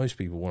 most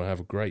people want to have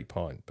a great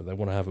pint, but they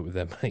want to have it with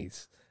their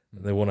mates.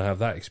 And they want to have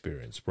that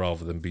experience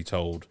rather than be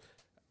told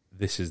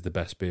this is the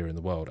best beer in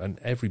the world. And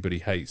everybody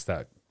hates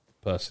that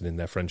person in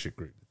their friendship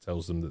group that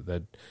tells them that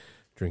they're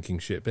drinking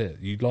shit beer.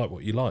 You like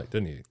what you like,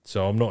 don't you?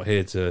 So I'm not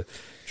here to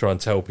try and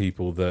tell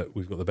people that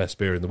we've got the best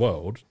beer in the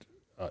world.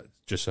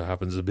 Just so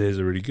happens the beers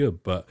are really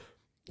good, but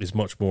it's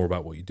much more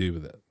about what you do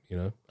with it,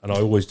 And I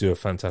always do a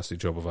fantastic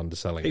job of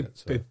underselling it.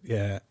 So.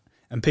 Yeah,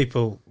 and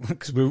people,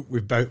 because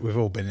we've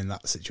all been in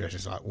that situation.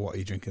 It's like, what are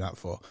you drinking that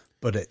for?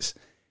 But it's,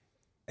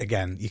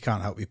 again, you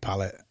can't help your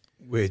palate.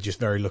 We're just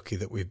very lucky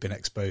that we've been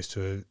exposed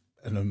to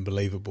an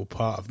unbelievable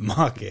part of the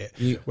market,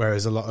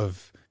 whereas a lot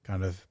of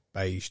kind of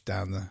beige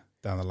down the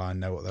line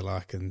know what they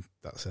like, and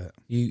that's it.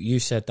 You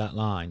said that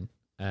line.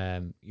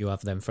 You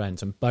have them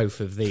friends, and both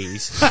of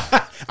these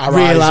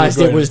realised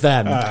it was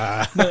them.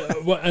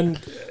 And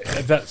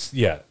that's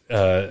there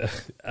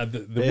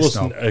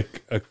wasn't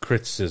a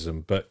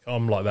criticism, but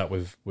I'm like that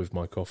with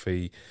my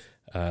coffee,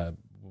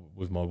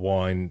 with my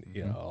wine.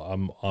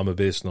 I'm a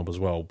beer snob as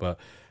well, but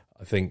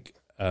I think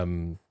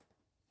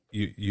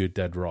you're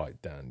dead right,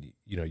 Dan.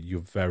 You're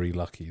very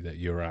lucky that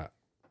you're at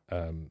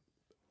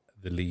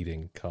the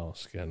leading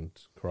cask and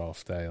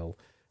craft ale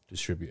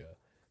distributor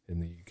in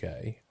the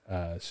UK.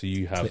 So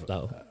you have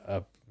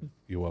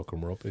you're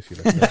welcome, Rob, if you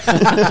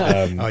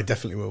listen. I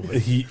definitely will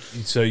be.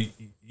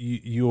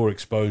 Your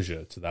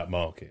exposure to that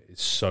market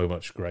is so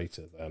much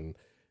greater than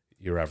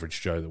your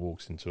average Joe that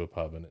walks into a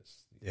pub and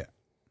it's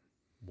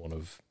one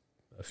of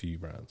a few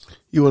brands.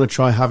 You want to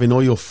try having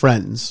all your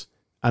friends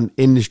and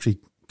industry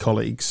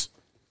colleagues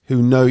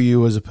who know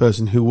you as a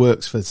person who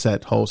works for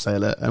said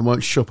wholesaler and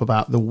won't shop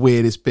about the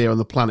weirdest beer on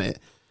the planet,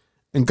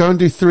 and go and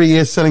do 3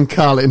 years selling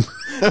Carlin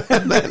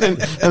and then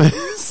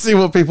see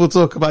what people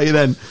talk about you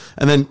then.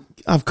 And then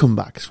I've come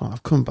back. It's fine.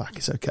 I've come back.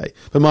 It's okay.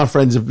 But my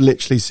friends have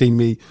literally seen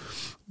me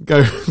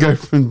go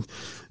from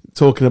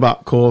talking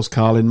about Coors,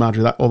 Carlin,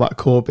 Madrid, all that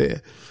core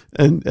beer,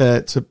 and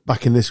to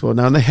back in this world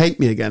now. And they hate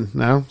me again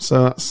now.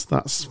 So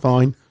that's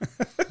fine.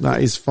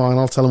 That is fine.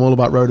 I'll tell them all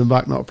about Road and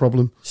Back. Not a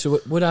problem. So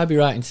would I be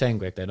right in saying,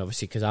 Greg, then,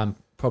 obviously, because I'm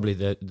probably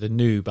the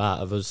noob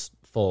out of us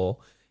four,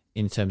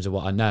 in terms of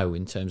what I know,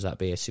 in terms of that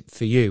beer. So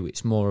for you,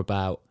 it's more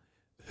about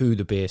who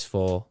the beer's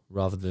for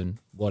rather than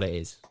what it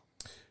is.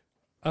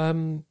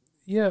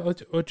 Yeah,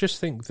 I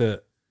just think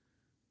that.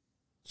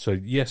 So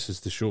yes is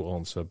the short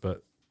answer,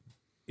 but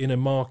in a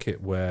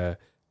market where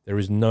there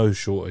is no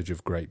shortage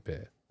of great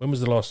beer, when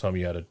was the last time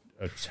you had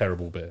a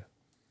terrible beer?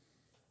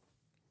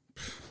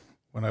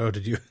 When I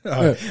ordered you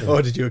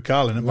a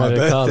Carlin at my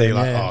birthday, Carlin,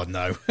 like, yeah. oh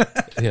no.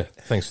 Yeah,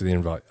 thanks for the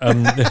invite.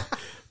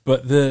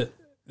 But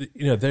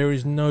there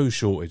is no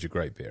shortage of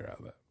great beer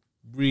out there.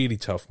 Really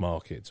tough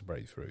market to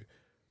break through.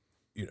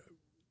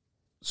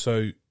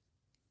 So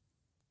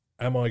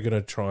am I going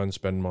to try and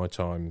spend my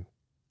time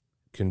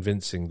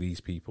convincing these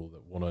people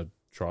that want to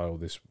try all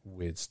this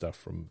weird stuff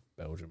from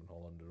Belgium and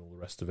Holland and all the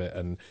rest of it,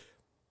 and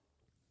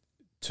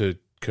to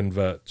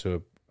convert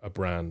to a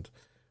brand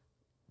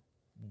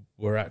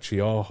where actually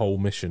our whole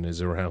mission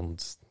is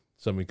around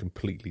something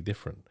completely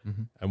different?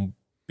 Mm-hmm. And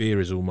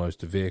beer is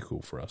almost a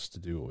vehicle for us to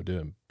do what we're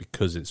doing,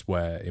 because it's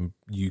where in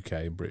UK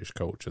and British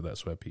culture,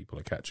 that's where people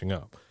are catching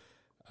up.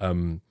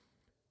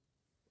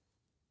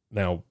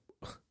 Now,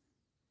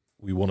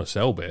 we want to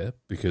sell beer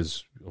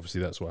because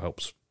obviously that's what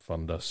helps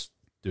fund us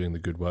doing the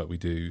good work we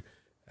do,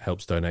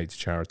 helps donate to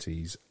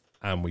charities,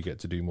 and we get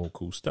to do more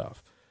cool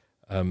stuff.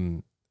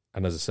 And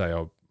as I say,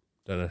 I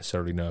don't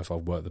necessarily know if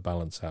I've worked the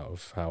balance out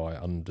of how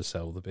I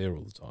undersell the beer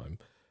all the time.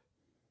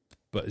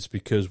 But it's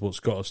because what's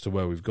got us to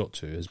where we've got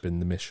to has been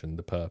the mission,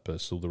 the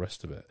purpose, all the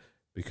rest of it.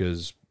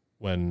 Because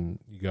when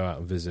you go out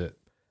and visit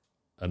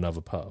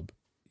another pub,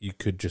 you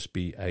could just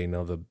be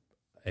another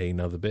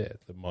beer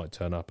that might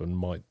turn up and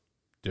might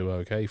do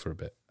okay for a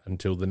bit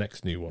until the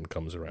next new one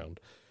comes around.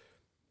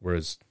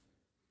 Whereas,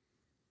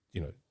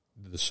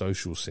 the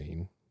social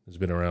scene has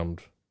been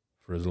around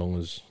for as long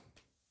as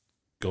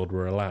God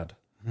were a lad,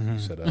 you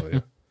said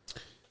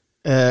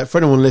earlier. For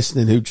anyone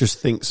listening who just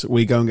thinks that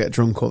we go and get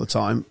drunk all the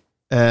time,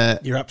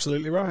 You're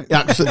absolutely right.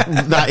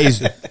 that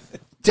is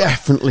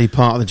definitely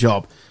part of the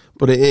job.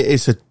 But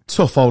it's a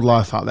tough old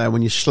life out there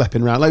when you're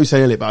schlepping around. Like you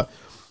said earlier about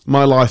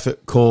my life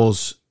at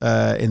Coors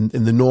in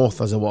the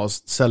north, as I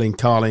was selling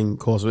Carling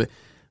Coors, it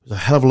was a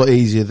hell of a lot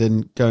easier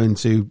than going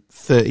to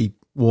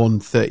 31,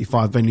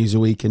 35 venues a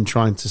week and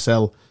trying to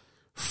sell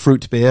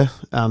fruit beer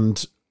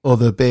and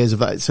other beers of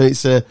that.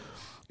 So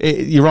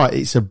you're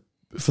right.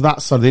 For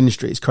that side of the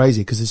industry, it's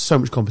crazy because there's so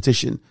much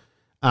competition,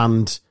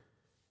 and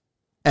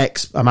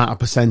X amount of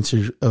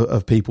percentage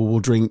of people will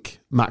drink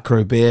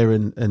macro beer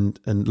and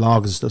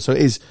lagers and stuff.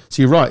 So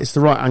so you're right. It's the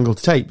right angle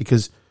to take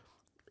because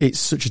it's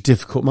such a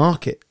difficult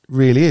market. It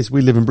really is.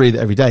 We live and breathe it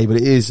every day, but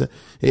it's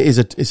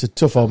a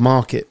tough old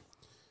market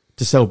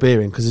to sell beer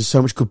in because there's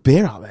so much good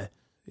beer out there.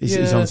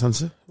 Is honest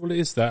answer. Well, it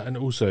is that, and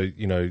also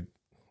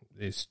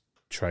it's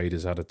trade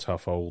has had a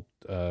tough old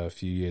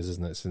few years,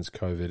 isn't it? Since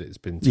COVID, it's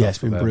been tough. Yeah, it's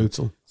been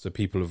brutal. So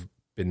people have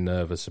been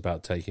nervous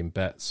about taking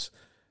bets.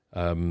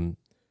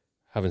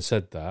 Having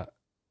said that,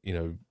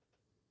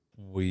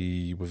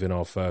 we within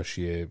our first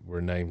year were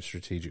a named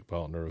strategic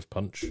partner of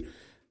Punch.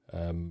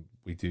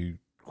 We do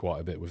quite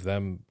a bit with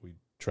them. We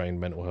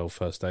train mental health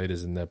first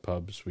aiders in their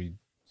pubs. We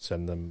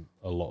send them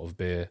a lot of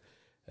beer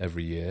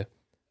every year,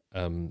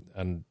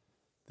 and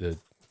the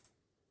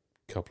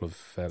couple of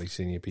fairly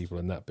senior people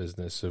in that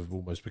business have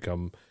almost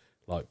become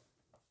like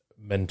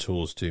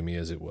mentors to me,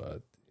 as it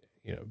were.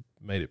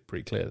 Made it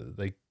pretty clear that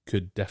they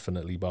could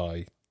definitely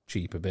buy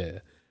cheaper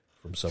beer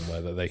from somewhere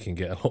that they can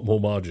get a lot more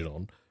margin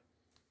on,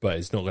 but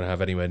it's not going to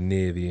have anywhere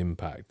near the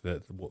impact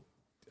that what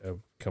a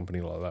company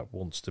like that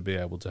wants to be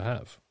able to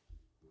have.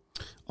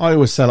 I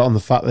always sell it on the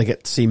fact they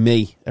get to see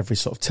me every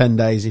sort of 10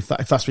 days. If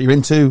that's what you're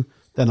into,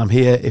 then I'm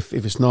here. If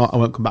it's not, I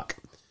won't come back.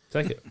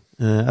 Take it.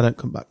 I don't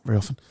come back very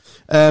often.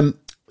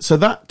 So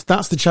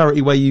that's the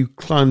charity where you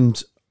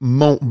climbed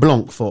Mont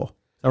Blanc for.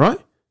 All right?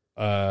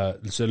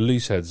 So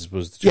Looseheads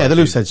was the charity. Yeah, the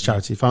Looseheads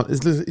charity.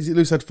 Is it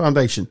Loosehead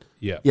Foundation?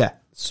 Yeah. Yeah.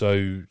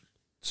 So,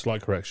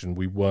 slight correction,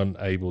 we weren't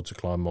able to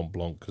climb Mont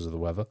Blanc because of the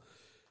weather.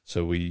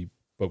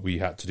 But we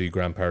had to do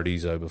Gran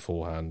Paradiso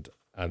beforehand,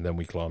 and then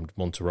we climbed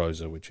Monte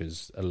Rosa, which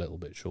is a little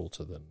bit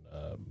shorter than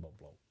Mont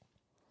Blanc.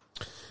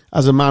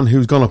 As a man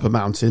who's gone up a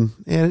mountain,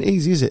 it ain't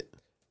easy, is it?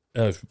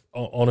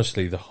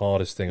 Honestly, the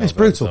hardest thing it's I've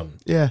brutal. ever done.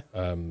 Yeah.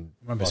 I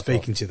remember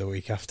speaking to you the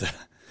week after,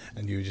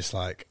 and you were just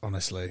like,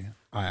 honestly,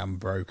 I am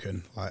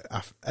broken. Like,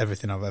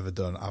 everything I've ever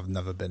done, I've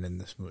never been in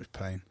this much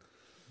pain.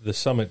 The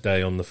summit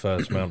day on the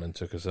first mountain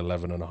took us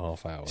 11 and a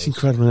half hours. It's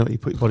incredible what you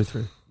put your body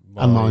through.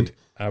 and mind.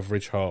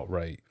 Average heart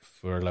rate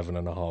for 11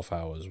 and a half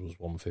hours was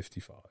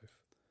 155.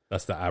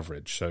 That's the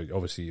average. So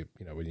obviously,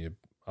 you know, when you're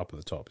up at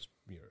the top, it's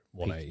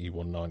 180,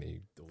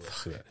 190, all the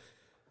rest of it.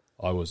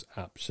 I was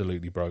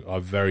absolutely broke. I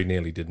very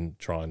nearly didn't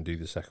try and do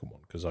the second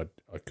one because I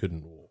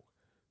couldn't walk.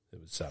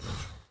 It was savage.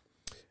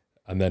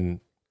 And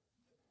then,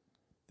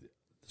 I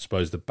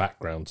suppose the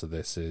background to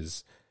this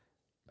is,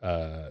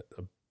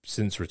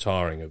 since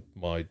retiring,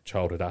 my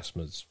childhood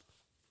asthma's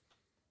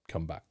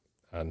come back,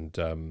 and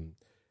I'm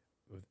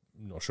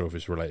not sure if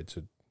it's related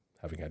to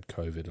having had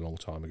COVID a long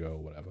time ago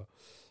or whatever.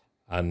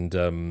 And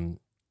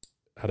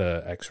had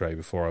an X-ray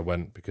before I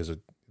went because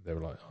they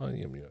were like, "Oh,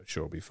 you know,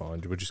 sure, it'll be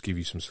fine. We'll just give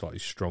you some slightly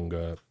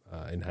stronger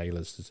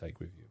inhalers to take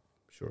with you.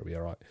 Sure, it'll be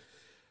all right."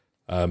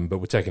 But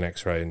we'll take an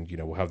X-ray and, you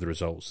know, we'll have the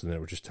results, and then it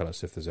will just tell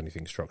us if there's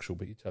anything structural,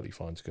 but you're totally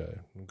fine to go.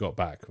 And got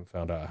back and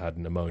found out I had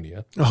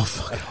pneumonia. Oh,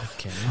 fuck.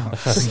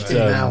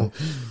 And,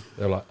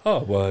 they're like,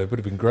 "Oh, well, it would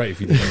have been great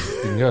if you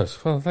didn't go."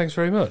 Well, thanks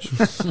very much.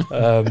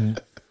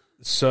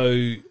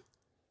 So,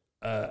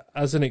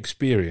 as an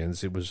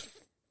experience, it was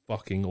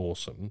fucking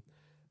awesome.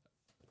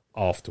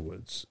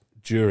 Afterwards,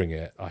 during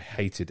it, I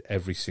hated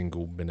every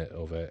single minute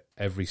of it,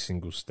 every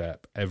single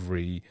step,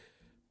 every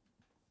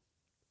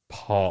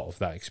part of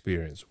that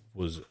experience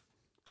was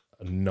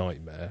a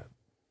nightmare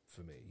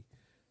for me.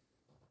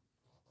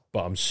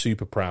 But I'm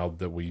super proud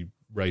that we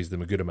raised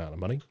them a good amount of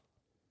money.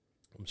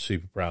 I'm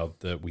super proud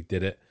that we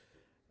did it.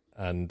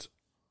 And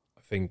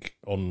I think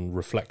on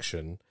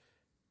reflection,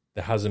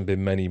 there hasn't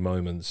been many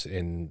moments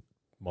in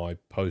my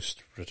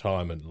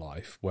post-retirement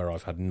life where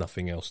I've had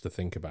nothing else to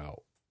think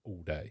about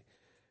all day.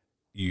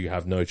 You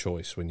have no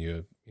choice when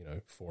you're,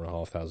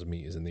 4,500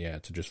 meters in the air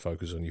to just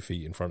focus on your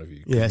feet in front of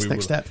you. Yeah, it's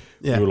next step.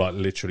 Yeah. We were like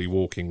literally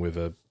walking with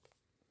a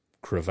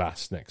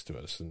crevasse next to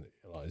us, and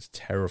it's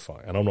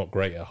terrifying. And I'm not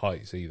great at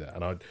heights either.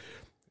 And I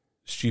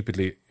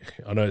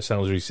know it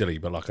sounds really silly,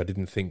 but like I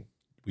didn't think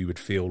we would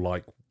feel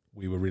like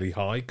we were really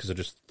high because I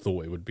just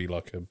thought it would be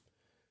like a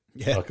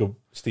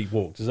steep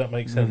walk. Does that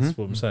make sense?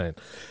 What I'm saying?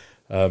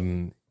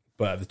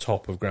 But at the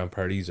top of Gran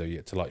Paradiso, you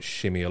get to like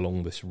shimmy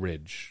along this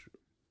ridge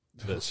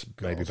that's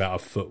maybe about a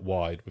foot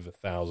wide with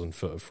 1,000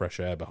 foot of fresh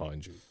air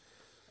behind you,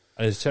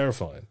 and it's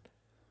terrifying.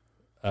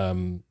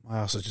 My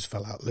ass just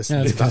fell out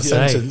listening to that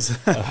sentence.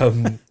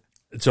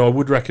 So I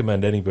would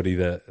recommend anybody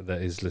that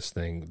is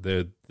listening,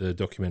 the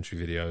documentary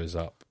video is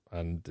up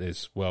and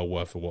it's well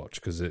worth a watch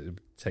because it will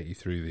take you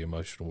through the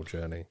emotional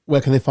journey.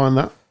 Where can they find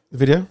that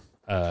video?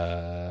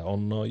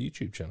 On our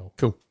YouTube channel.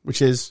 Cool.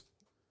 Which is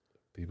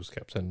People's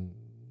Captain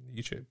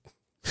YouTube.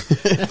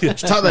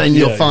 Just type that in,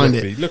 you'll find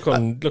it. Look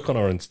on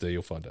our Insta,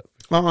 you'll find it.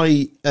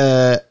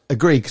 I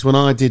agree, because when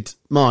I did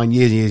mine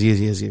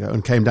years ago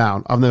and came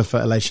down, I've never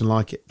felt elation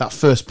like it. That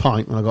first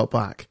pint when I got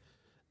back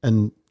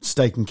and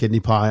steak and kidney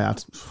pie I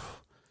had.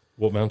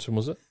 What mountain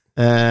was it?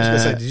 I was going to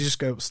say, did you just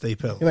go up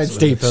Steep Hill?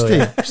 Steep Hill,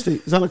 yeah. Does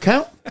that not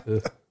count?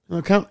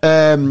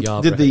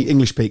 Did the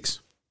English Peaks.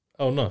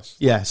 Oh, nice.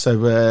 Yeah,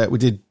 so we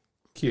did.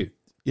 Cute.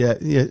 Yeah,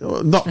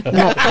 not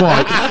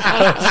quite.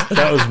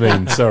 That was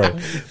mean.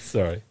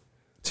 Sorry.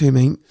 Too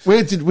mean.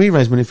 Where did we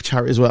raise money for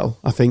charity as well?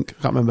 I think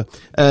I can't remember.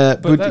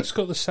 But that's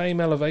got the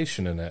same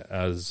elevation in it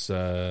as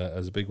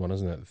a big one,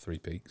 hasn't it? The Three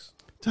Peaks.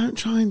 Don't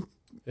try and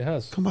it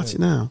has combat it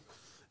now.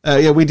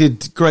 We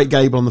did Great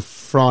Gable on the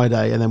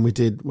Friday, and then we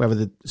did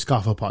the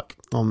Scarfell Pike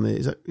on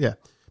the.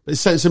 But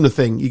it's a similar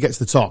thing. You get to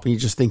the top, and you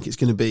just think it's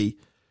going to be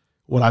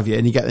what have you,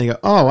 and you get there and you go,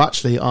 oh,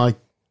 actually, I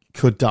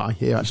could die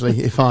here. Actually,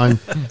 if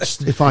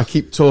I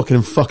keep talking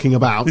and fucking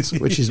about,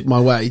 which is my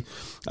way,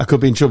 I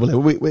could be in trouble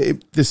here.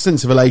 The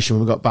sense of elation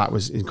when we got back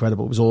was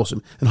incredible. It was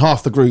awesome, and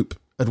half the group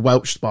had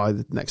welched by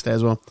the next day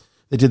as well.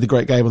 They did the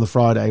Great Gable on the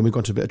Friday, and we got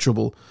into a bit of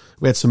trouble.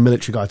 We had some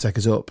military guy take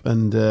us up,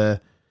 and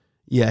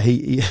he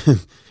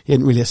hadn't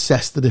really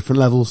assessed the different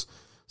levels,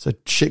 so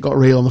shit got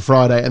real on the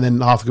Friday, and then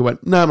half the group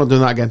went, "No, I'm not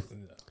doing that again."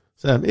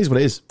 So it is what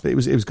it is. But it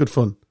was good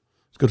fun.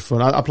 It's good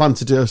fun. I plan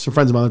to do. Some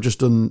friends of mine have just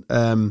done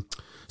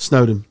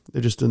Snowdon.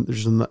 They've just done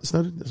that.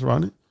 Snowdon, that's right,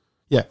 isn't it?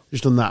 Yeah,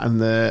 just done that, and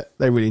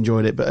they really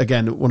enjoyed it. But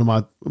again, one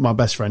of my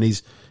best friend,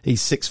 he's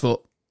 6'6",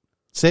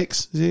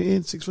 is he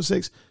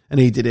 6'6", and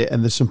he did it.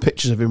 And there's some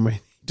pictures of him where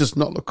he does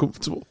not look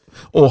comfortable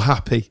or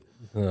happy.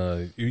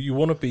 You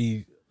want to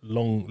be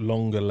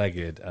longer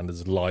legged and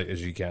as light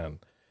as you can.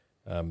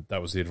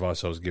 That was the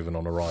advice I was given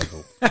on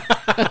arrival.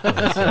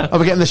 Are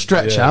we getting the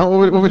stretch out?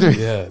 What are we doing?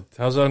 Yeah.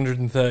 How's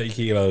 130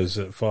 kilos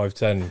at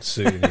 5'10"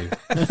 suiting you,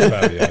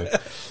 Fabio?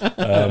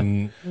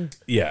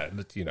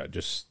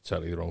 Just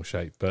totally the wrong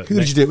shape. But who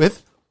did you do it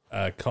with?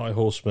 Kai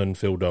Horseman,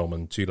 Phil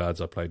Dolman, two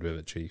lads I played with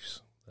at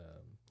Chiefs.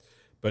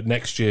 But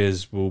next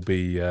year's will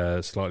be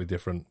slightly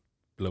different,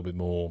 a little bit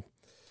more,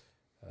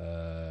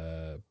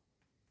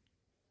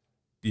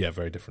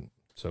 very different.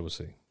 So we'll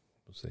see.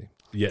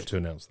 Yet to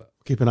announce that.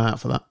 Keep an eye out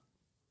for that.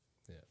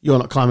 Yeah. You're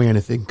not climbing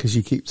anything because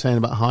you keep saying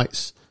about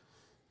heights.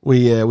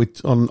 We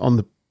on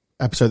the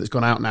episode that's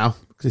gone out now,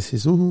 because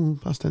this is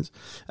past tense.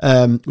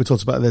 We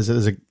talked about there's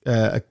a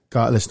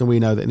guy, a listener we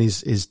know, that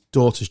his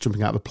daughter's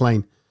jumping out of a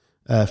plane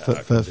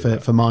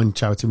for Mind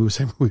Charity. We were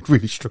saying we'd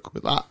really struggle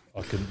with that.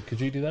 I couldn't.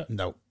 Could you do that?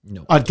 No.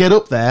 I'd get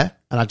up there,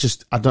 and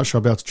I'm not sure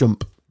I'd be able to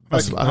jump.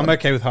 I'm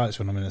okay with heights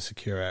when I'm in a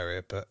secure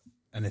area, but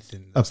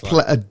anything that's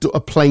A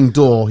plain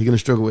door, you're going to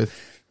struggle with.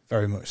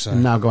 very much so.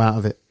 And now go out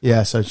of it.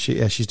 Yeah, so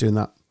she's doing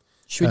that.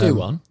 Should we do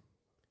one?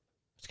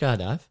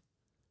 Skydive?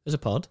 As a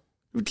pod?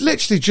 We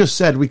literally just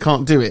said we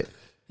can't do it.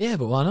 Yeah,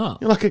 but why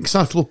not? You're like an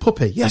excited little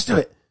puppy. Yes, do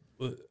it.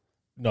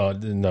 No,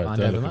 don't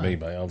look at me,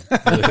 mate.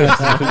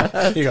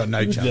 You got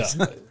no chance.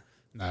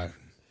 No.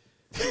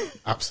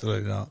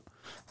 Absolutely not.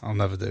 I'll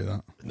never do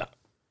that. No.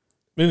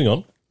 Moving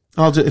on.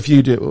 I'll do it if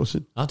you do it,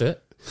 Wilson. I'll do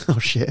it. Oh,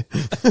 shit.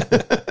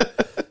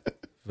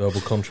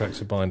 Verbal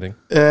contracts are binding.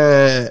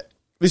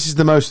 This is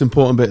the most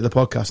important bit of the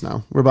podcast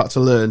now. We're about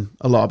to learn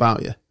a lot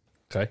about you.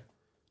 Okay.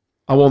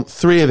 I want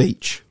 3 of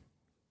each.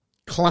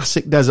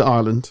 Classic desert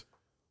island.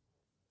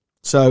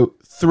 So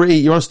 3,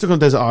 you're stuck on a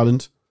desert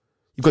island.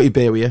 You've got your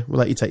beer with you. We'll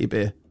let you take your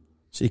beer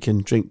so you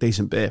can drink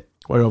decent beer.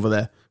 We're over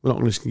there. We're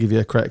not just going to give you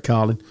a credit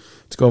card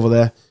to go over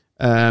there.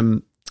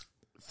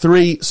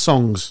 3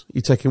 songs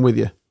you're taking with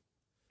you.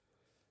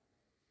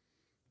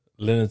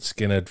 Lynyrd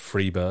Skynyrd,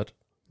 Freebird.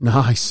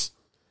 Nice.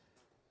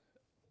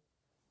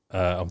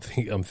 I'm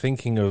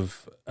thinking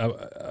of.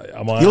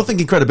 You're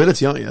thinking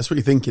credibility, aren't you? That's what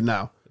you're thinking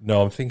now.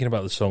 No, I'm thinking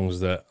about the songs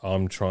that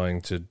I'm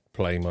trying to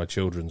play my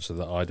children so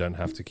that I don't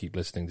have to keep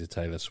listening to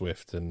Taylor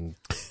Swift and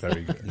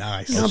very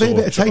Nice. I'll be a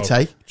bit of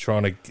Tay-Tay.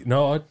 Trying to.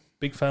 No, I'm a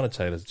big fan of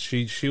Taylor.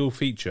 She'll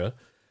feature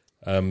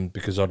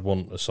because I'd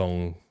want a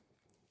song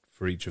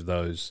for each of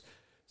those.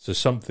 So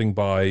something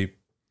by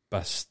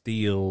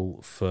Bastille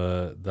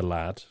for the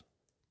lad,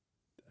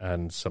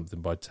 and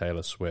something by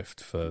Taylor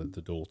Swift for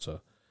the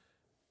daughter.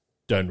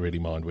 Don't really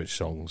mind which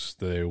songs;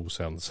 they all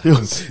sound the same.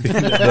 They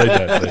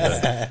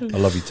don't. I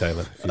love you,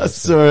 Taylor. I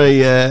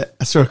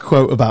saw a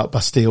quote about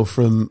Bastille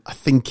from, I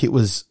think it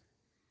was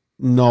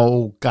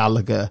Noel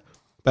Gallagher.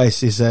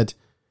 Basically said,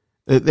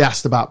 they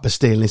asked about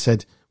Bastille, and he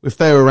said, if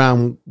they were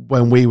around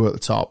when we were at the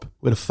top,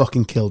 we'd have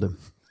fucking killed them.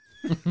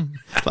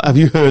 Like, have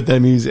you heard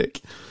their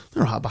music?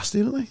 They're all right,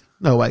 Bastille, aren't they?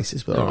 No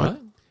Oasis, but all right.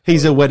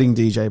 He's a wedding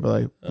DJ, by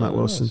the way, Matt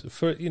Wilson. Nice.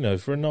 For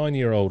a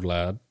 9-year-old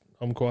lad,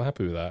 I'm quite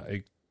happy with that.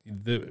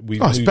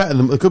 It's better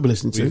than what they could be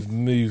listening to. We've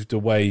moved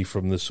away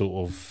from the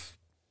sort of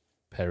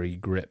Perry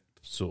Grip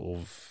sort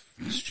of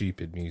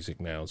stupid music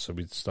now, so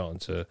we're starting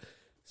to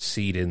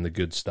seed in the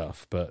good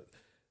stuff. But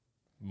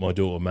my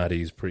daughter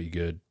Maddie is pretty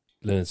good.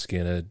 Lynyrd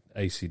Skynyrd,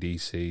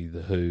 AC/DC,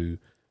 The Who.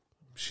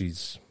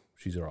 She's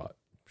all right.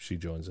 She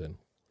joins in.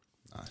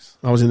 Nice.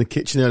 I was in the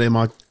kitchen earlier,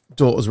 my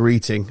daughters were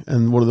eating,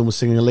 and one of them was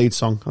singing a lead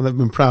song. I've never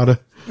been prouder.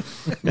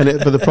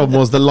 But the problem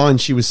was the line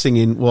she was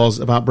singing was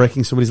about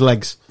breaking somebody's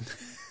legs.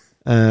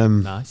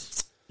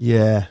 Nice.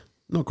 Yeah,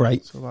 not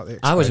great.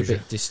 I was a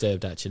bit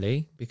disturbed,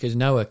 actually, because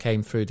Noah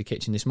came through the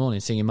kitchen this morning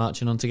singing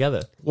Marching On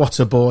Together. What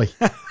a boy.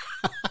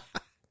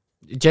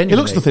 Genuinely. He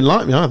looks nothing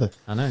like me either.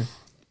 I know.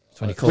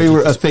 We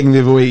were at a thing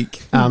the other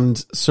week,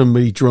 and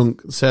somebody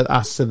drunk said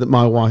that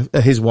my wife,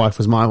 his wife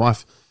was my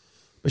wife,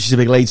 but she's a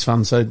big Leeds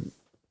fan, so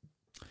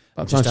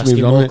I'm just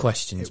asking more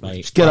questions,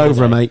 mate. Just get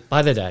over her, mate.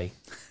 By the day.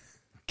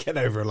 Get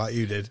over her like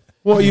you did.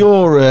 What are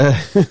your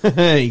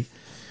hey,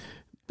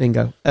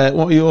 bingo?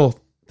 What are your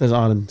desert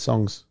island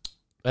songs?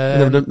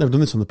 Never done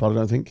this on the pod, I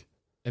don't think.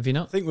 Have you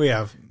not? I think we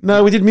have.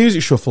 No, we did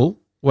Music Shuffle,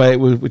 where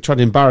we tried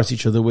to embarrass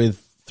each other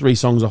with 3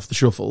 songs off the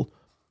shuffle,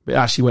 but it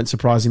actually went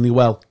surprisingly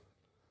well.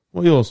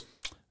 What are yours?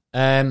 These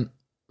are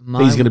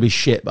going to be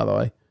shit, by the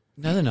way.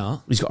 No, they're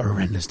not. He's got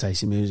horrendous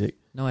taste in music.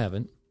 No, I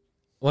haven't.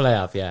 Well, I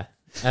have, yeah.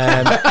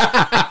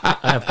 I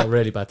have got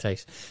really bad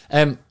taste.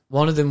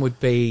 One of them would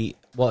be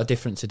What a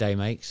Difference a Day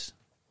Makes,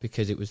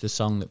 because it was the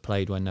song that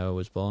played when Noah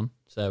was born.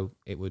 So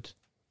it would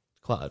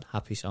quite a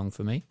happy song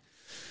for me.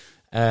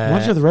 Why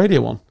did you have the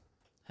radio on?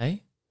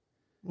 Hey?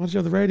 Why did you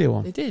have the radio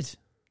on? They did.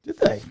 Did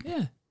they?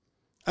 Yeah.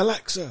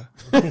 Alexa.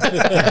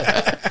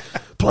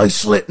 Play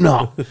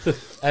Slipknot.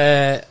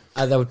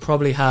 They would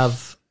probably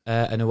have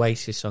an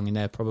Oasis song in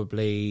there,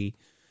 probably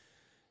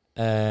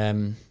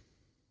Champagne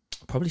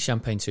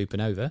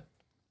Supernova.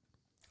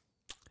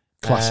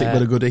 Classic,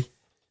 but a goodie.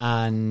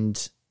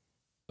 And,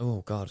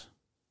 oh, God.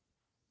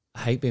 I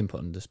hate being put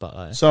under the spot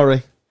like that.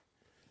 Sorry.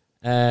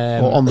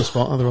 Or on the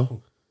spot, either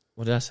or.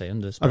 What did I say?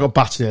 Under the spot? I got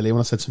battered earlier when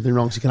I said something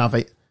wrong, so you can have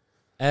it.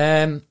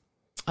 I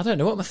don't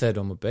know what my third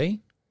one would be.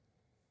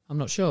 I'm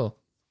not sure.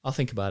 I'll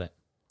think about it.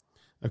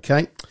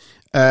 Okay.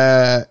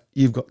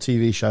 You've got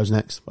TV shows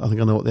next. I think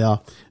I know what they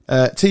are.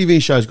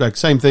 TV shows, Greg,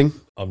 same thing.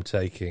 I'm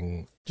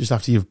taking... Just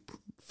after you've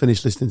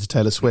finished listening to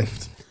Taylor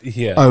Swift.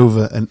 Yeah.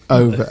 Over and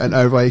over and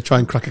over. While you try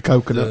and crack a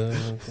coconut.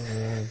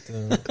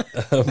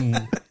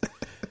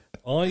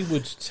 I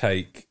would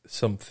take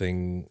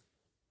something...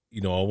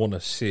 I want a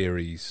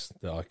series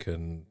that I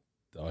can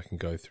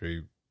go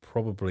through.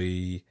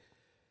 Probably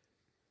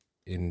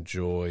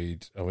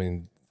enjoyed...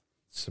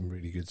 some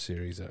really good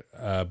series.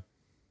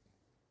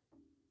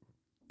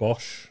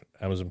 Bosch,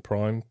 Amazon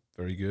Prime,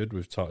 very good,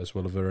 with Titus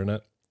Welliver in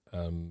it.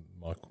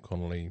 Michael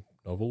Connolly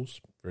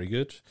novels, very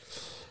good.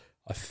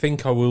 I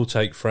think I will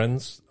take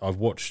Friends. I've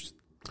watched...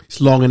 It's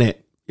long, innit?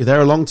 You're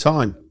there a long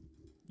time.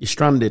 You're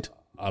stranded.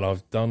 And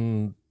I've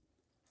done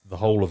the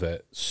whole of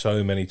it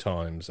so many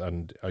times,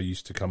 and I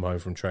used to come home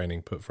from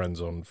training, put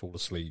Friends on, fall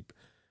asleep,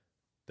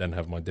 then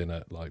have my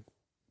dinner like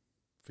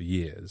for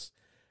years.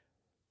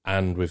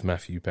 And with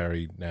Matthew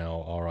Perry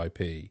now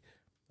R.I.P.,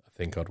 I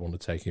think I'd want to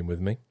take him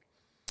with me.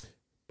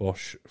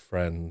 Bosch,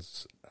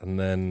 Friends, and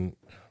then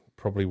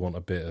probably want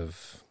a bit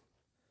of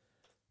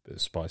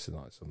spice in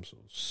that, some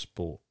sort of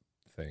sport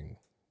thing.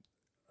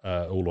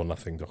 All or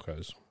Nothing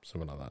docos,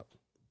 something like that.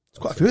 There's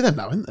quite a few of them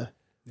now, isn't there?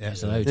 Yeah,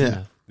 There's loads, isn't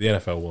there? The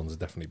NFL ones are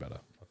definitely better,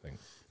 I think.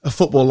 A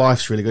Football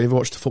Life's really good. Have you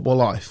watched A Football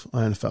Life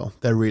on NFL?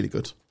 They're really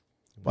good.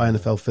 By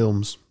NFL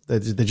Films. They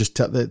just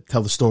tell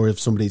the story of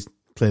somebody's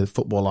clear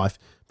football life,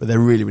 but they're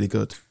really, really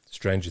good.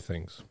 Stranger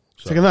Things.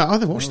 So, Checking that. I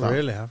never watched I that.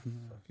 really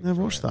haven't.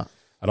 Never watched that.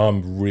 and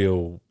I'm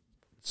real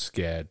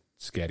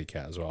scaredy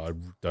cat as well. I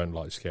don't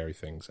like scary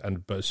things.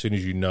 But as soon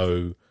as you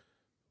know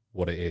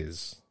what it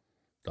is,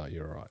 like,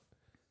 you're all right.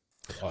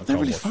 I've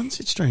never really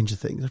fancied Stranger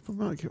Things. I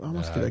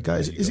must give it a go.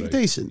 Is it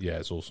decent? Yeah,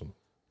 it's awesome.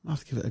 I'll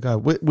have to give it a go.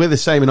 We're the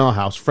same in our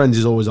house. Friends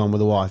is always on with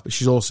the wife, but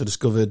she's also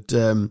discovered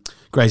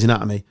Grey's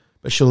Anatomy.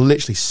 But she'll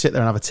literally sit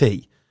there and have a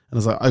tea, and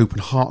there's like open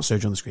heart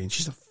surgery on the screen.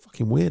 She's a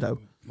fucking weirdo.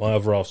 My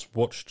other half's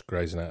watched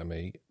Grey's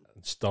Anatomy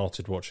and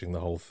started watching the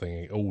whole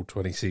thing, all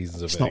 20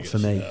 seasons of it. It's not for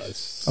me.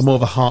 I'm more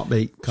of a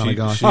heartbeat kind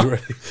of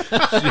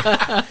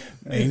guy.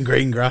 Me and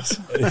green grass.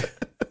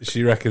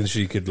 She reckons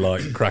she could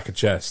like crack a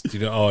chest.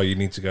 You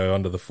need to go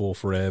under the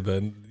fourth rib,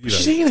 and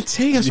she's eating a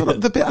tea. That's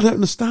the bit I don't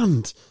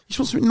understand. You just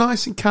want something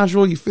nice and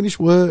casual. You finish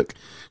work.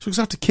 She looks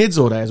after kids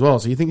all day as well.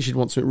 So you think she'd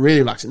want something really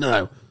relaxing?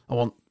 No, I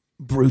want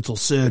brutal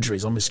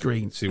surgeries on my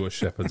screen. See what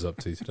Shepard's up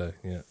to today.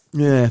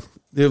 Yeah.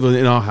 The other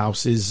in our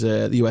house is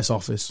the US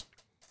office.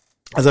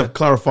 As I've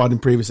clarified in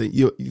previously,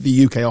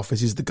 the UK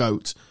office is the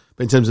GOAT.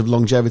 But in terms of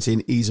longevity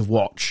and ease of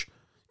watch,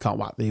 can't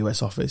whack the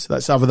US office.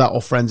 That's either that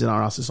or Friends in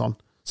our house is on.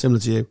 Similar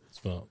to you.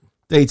 Smart.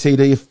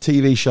 DTD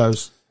TV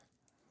shows.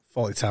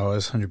 Fawlty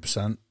Towers,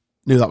 100%.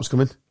 Knew that was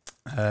coming.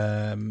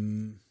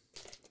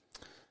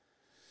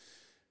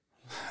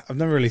 I've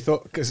never really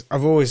thought, because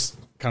I've always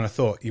kind of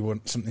thought you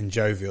want something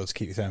jovial to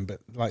keep you there.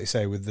 But like you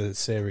say, with the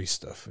series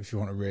stuff, if you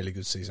want a really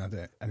good season, I do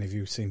it. And have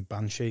you seen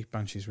Banshee?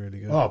 Banshee's really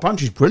good. Oh,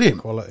 Banshee's brilliant.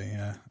 Quality,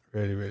 yeah.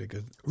 Really, really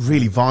good.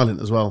 Really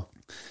violent as well.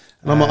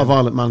 And I'm not a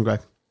violent man,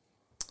 Greg.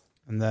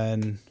 And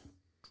then...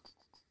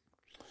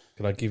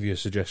 Can I give you a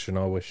suggestion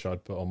I wish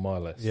I'd put on my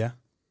list? Yeah.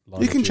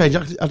 You can change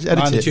it.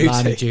 Edit it.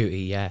 Line of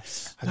Duty,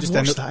 yes. I just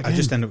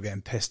end up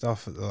getting pissed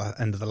off at the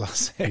end of the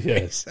last series.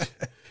 Yes.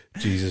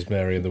 Jesus,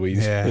 Mary and the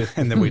Weeds. Yeah,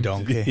 and then we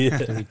donkey.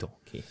 The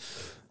donkey.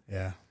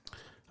 Yeah.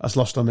 That's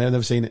lost on me. I've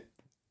never seen it.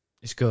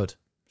 It's good.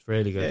 It's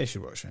really good. Yeah, you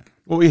should watch it.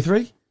 What were you,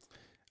 3?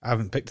 I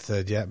haven't picked the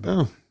third yet,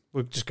 but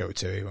we'll just go with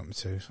 2. You want me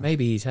to? So.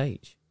 Maybe he's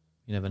H.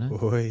 You never know.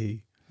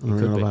 Oi. I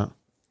don't know about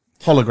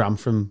Hologram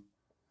from...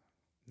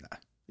 Nah.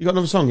 You got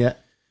another song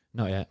yet?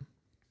 Not yet.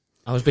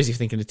 I was busy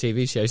thinking of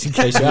TV shows in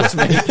case you asked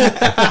me.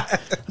 I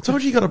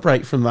told you got a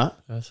break from that.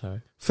 Oh, sorry.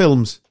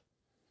 Films,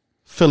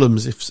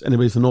 if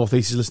anybody from the North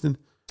East is listening.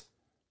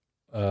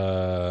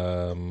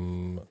 I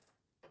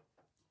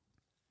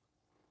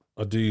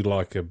do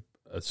like a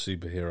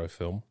superhero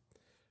film.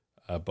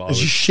 But There's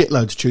just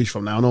shitload to choose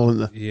from now and all,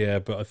 isn't there? Yeah,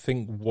 but I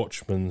think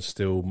Watchmen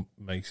still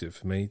makes it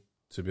for me,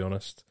 to be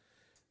honest.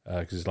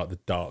 Because it's like the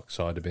dark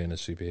side of being a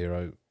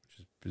superhero,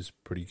 which is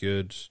pretty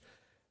good.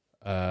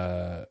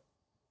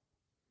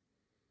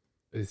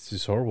 It's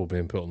just horrible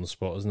being put on the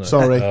spot, isn't it?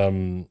 Sorry.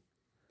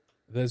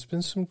 There's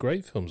been some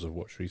great films I've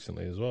watched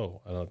recently as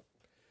well.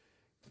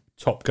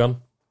 Top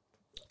Gun.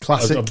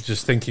 Classic. I'm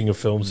just thinking of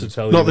films to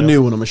tell you. Not the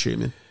new one, I'm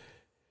assuming.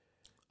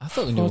 I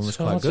thought the new one was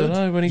quite I good. don't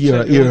know, when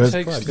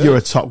You're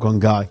a Top Gun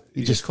guy.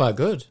 It's quite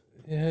good.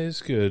 Yeah,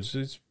 it's good.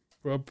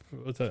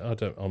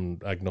 I'm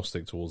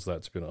agnostic towards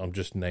that, to be honest. I'm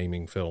just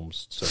naming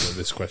films so that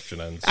this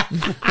question ends.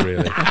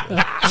 Really.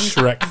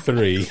 Shrek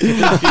 3.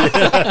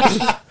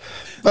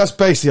 That's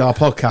basically our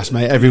podcast,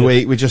 mate. Every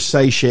week we just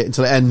say shit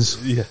until it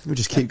ends. Yeah. We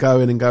just keep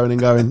going and going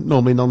and going.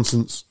 Normally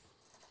nonsense.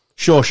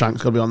 Shawshank's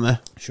got to be on there.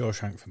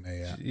 Shawshank for me,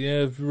 yeah.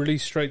 Yeah,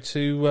 released straight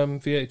to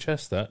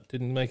VHS. That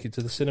didn't make it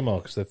to the cinema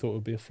because they thought it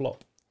would be a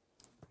flop.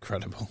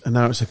 Incredible. And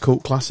now it's a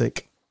cult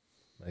classic.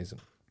 Amazing.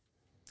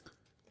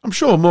 I'm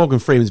sure Morgan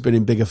Freeman's been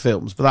in bigger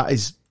films, but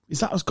that's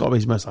got to be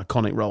his most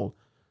iconic role.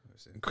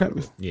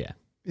 Incredible. Yeah.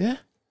 Yeah.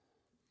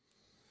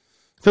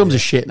 Films are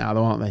shit now,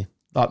 though, aren't they?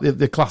 Like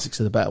the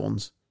classics are the better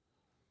ones.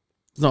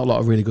 There's not a lot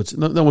of really good.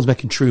 No one's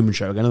making Truman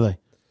Show again, are they?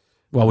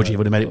 Why would you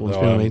have made it once?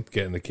 You know what I mean?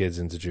 Getting the kids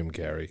into Jim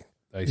Carrey.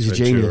 He's a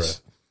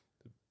genius.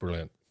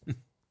 Brilliant.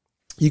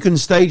 You can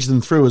stage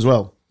them through as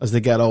well as they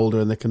get older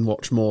and they can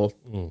watch more.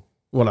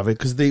 Whatever.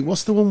 Because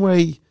what's the one where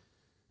he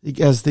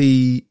has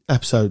the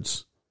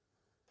episodes?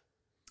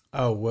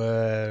 Oh,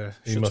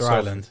 Shutter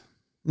Island.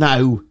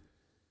 No.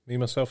 Me,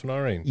 Myself and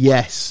Irene.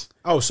 Yes.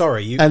 Oh,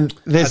 sorry. I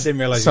didn't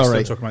realise you were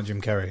still talking about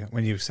Jim Carrey.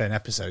 When you were saying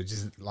episodes,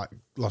 he's like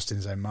lost in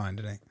his own mind,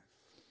 isn't he?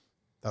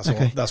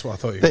 That's what I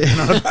thought you were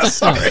talking about.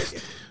 Sorry.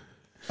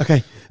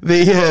 Okay.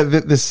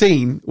 The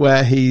scene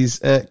where he's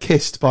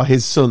kissed by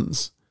his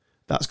sons,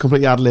 that's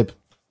completely ad lib.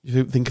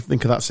 You think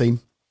of that scene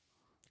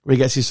where he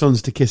gets his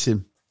sons to kiss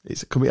him.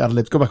 It's could be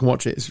ad-libbed. Go back and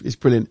watch it. It's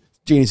brilliant.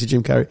 Genius of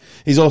Jim Carrey.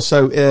 He's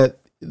also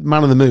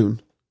Man on the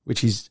Moon,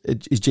 which he's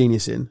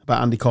genius in,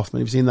 about Andy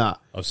Kaufman. Have you seen that?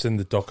 I've seen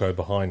the doco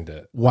behind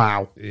it.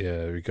 Wow.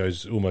 Yeah, he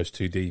goes almost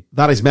too deep.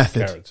 That is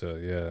method. Character,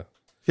 yeah.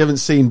 If you haven't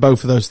seen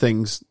both of those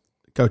things,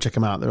 go check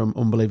them out. They're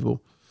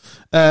unbelievable.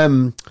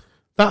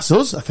 That's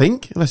us, I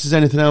think, unless there's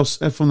anything else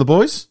from the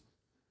boys.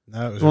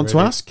 No, it was you want to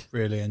ask?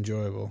 Really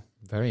enjoyable.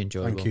 Very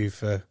enjoyable. Thank you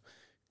for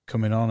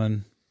coming on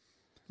and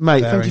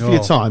mate. Thank you for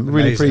your time.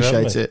 Really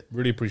appreciate it.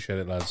 Really appreciate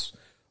it, lads.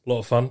 A lot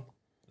of fun.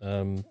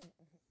 But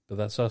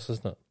that's us,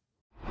 isn't it?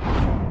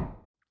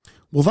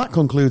 Well, that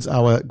concludes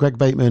our Greg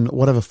Bateman,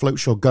 whatever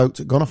floats your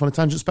goat, gone off on a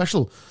tangent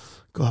special.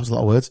 God, that was a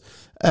lot of words.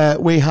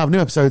 We have new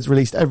episodes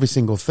released every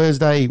single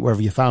Thursday,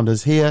 wherever you found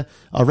us here.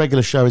 Our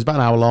regular show is about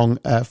an hour long,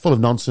 full of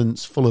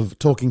nonsense, full of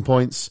talking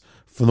points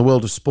from the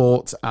world of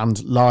sport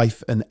and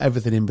life and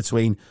everything in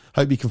between.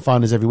 Hope you can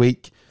find us every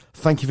week.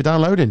 Thank you for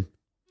downloading.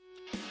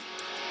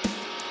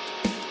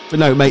 But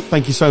no, mate,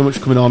 thank you so much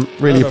for coming on.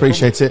 Really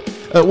appreciate it.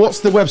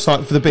 What's the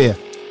website for the beer?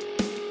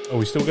 Are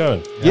we still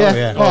going?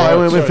 Yeah. Oh,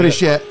 we haven't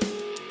finished yet.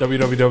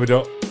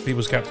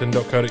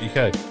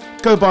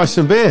 www.peoplescaptain.co.uk. Go buy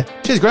some beer.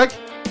 Cheers, Greg.